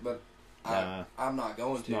shit, but Nah. I'm not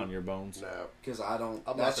going It's not on to your bones. No, because I don't.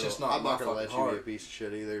 I'm That's not just gonna, not I'm my not going to fucking let you heart. be a piece of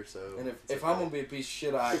shit either. So And it's if okay. I'm gonna be a piece of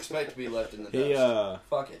shit, I expect to be left in the He dust.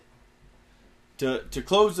 Fuck it. to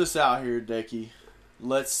close this out here, Decky.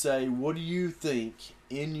 Let's say, what do you think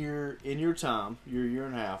in your time, your year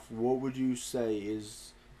and a half? What would you say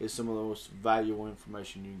is some of the most valuable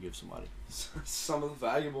information you can give somebody? Some of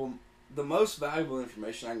the most valuable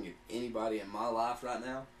information I can give anybody in my life right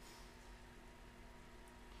now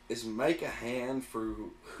is make a hand for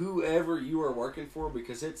whoever you are working for,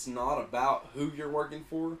 because it's not about who you're working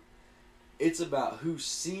for. It's about who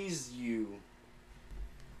sees you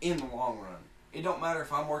in the long run. It don't matter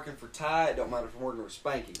if I'm working for Ty. It don't matter if I'm working with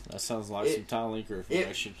Spanky. That sounds like some Ty Linker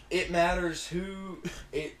information. It matters who.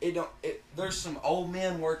 There's some old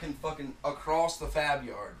men working fucking across the fab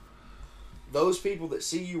yard. Those people that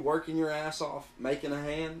see you working your ass off, making a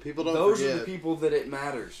hand, People don't those are forget. the people that it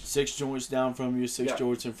matters. 6 joints down from you, 6 Yeah.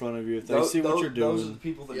 joints in front of you. If they see what you're doing, Those are the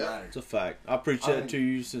people that Yeah. matter. it's a fact. I preach that to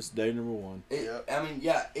you since day number 1.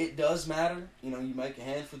 It does matter. You know, you make a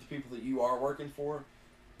hand for the people that you are working for,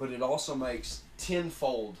 but it also makes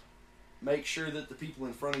tenfold. Make sure that the people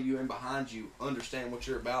in front of you and behind you understand what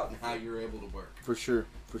you're about and how you're able to work. For sure.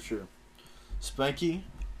 Spanky,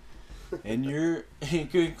 in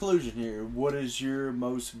conclusion here, what is your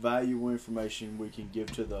most valuable information we can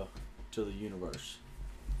give to the universe?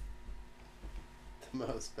 The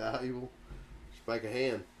most valuable. Just make a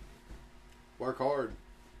hand. Work hard.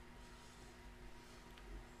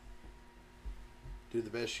 Do the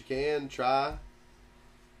best you can. Try.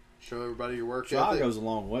 Show everybody your work Try ethic. goes a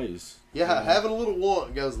long ways. Yeah, having a little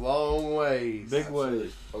want goes long ways. Big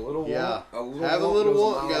ways. A little Yeah. want. Having a little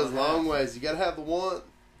want mile goes and a half. long ways. You gotta have the want.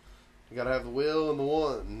 You gotta have the will and the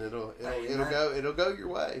want, and it'll go your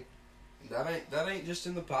way. That ain't just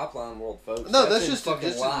in the pipeline world, folks. No, that's in just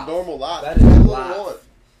fucking in life. normal life. That is Have a little life. want.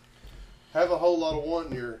 Have a whole lot of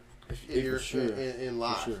want in your For sure. in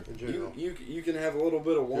life For sure. in general. You can have a little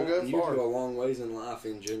bit of want, go and you far. can go a long ways in life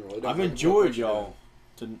in general. It don't I've matter enjoyed what you're y'all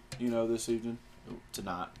this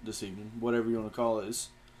evening, whatever you want to call it. It's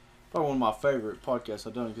probably one of my favorite podcasts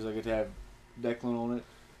I've done because I get to have Decklyn on it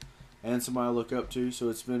and somebody I look up to. So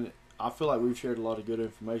I feel like we've shared a lot of good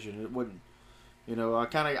information. It wasn't, I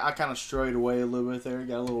kind of strayed away a little bit there,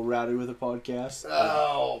 got a little rowdy with the podcast.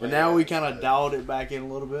 But now we kind of dialed it back in a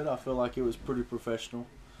little bit. I feel like it was pretty professional.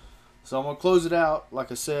 So I'm gonna close it out.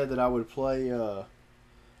 Like I said, that I would play.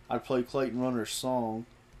 I'd play Clayton Runner's song.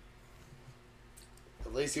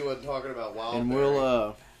 At least he wasn't talking about wild. And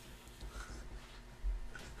we'll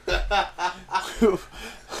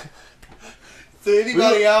So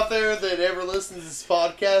anybody out there that ever listens to this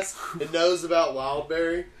podcast and knows about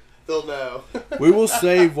Wildberry, they'll know. we will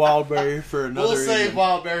save Wildberry for another. We'll save evening.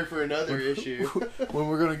 Wildberry for another issue. When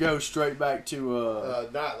we're gonna go straight back to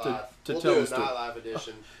Nightlife. to We'll tell do a the story. Nightlife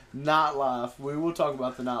edition. Nightlife. We will talk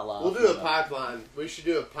about the Nightlife. We'll do a pipeline. We should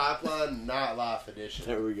do a pipeline Nightlife edition.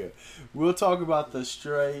 There we go. We'll talk about the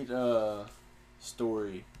straight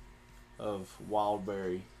story of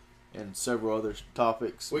Wildberry and several other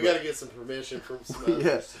topics. We got to get some permission from some others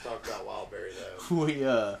Yeah. to talk about Wildberry, though.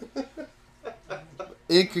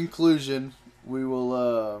 We in conclusion, we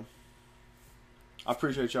will I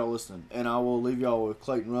appreciate y'all listening, and I will leave y'all with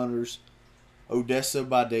Clayton Runner's Odessa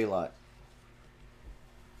by Daylight.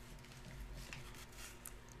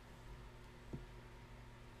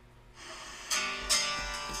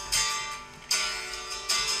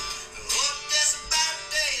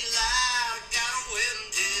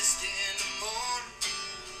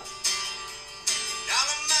 All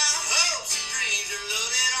of my hopes and dreams are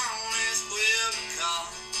loaded on this wheel.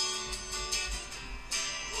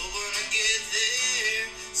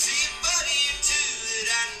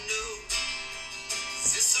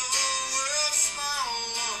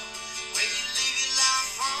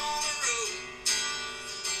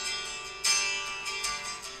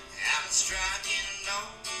 strap.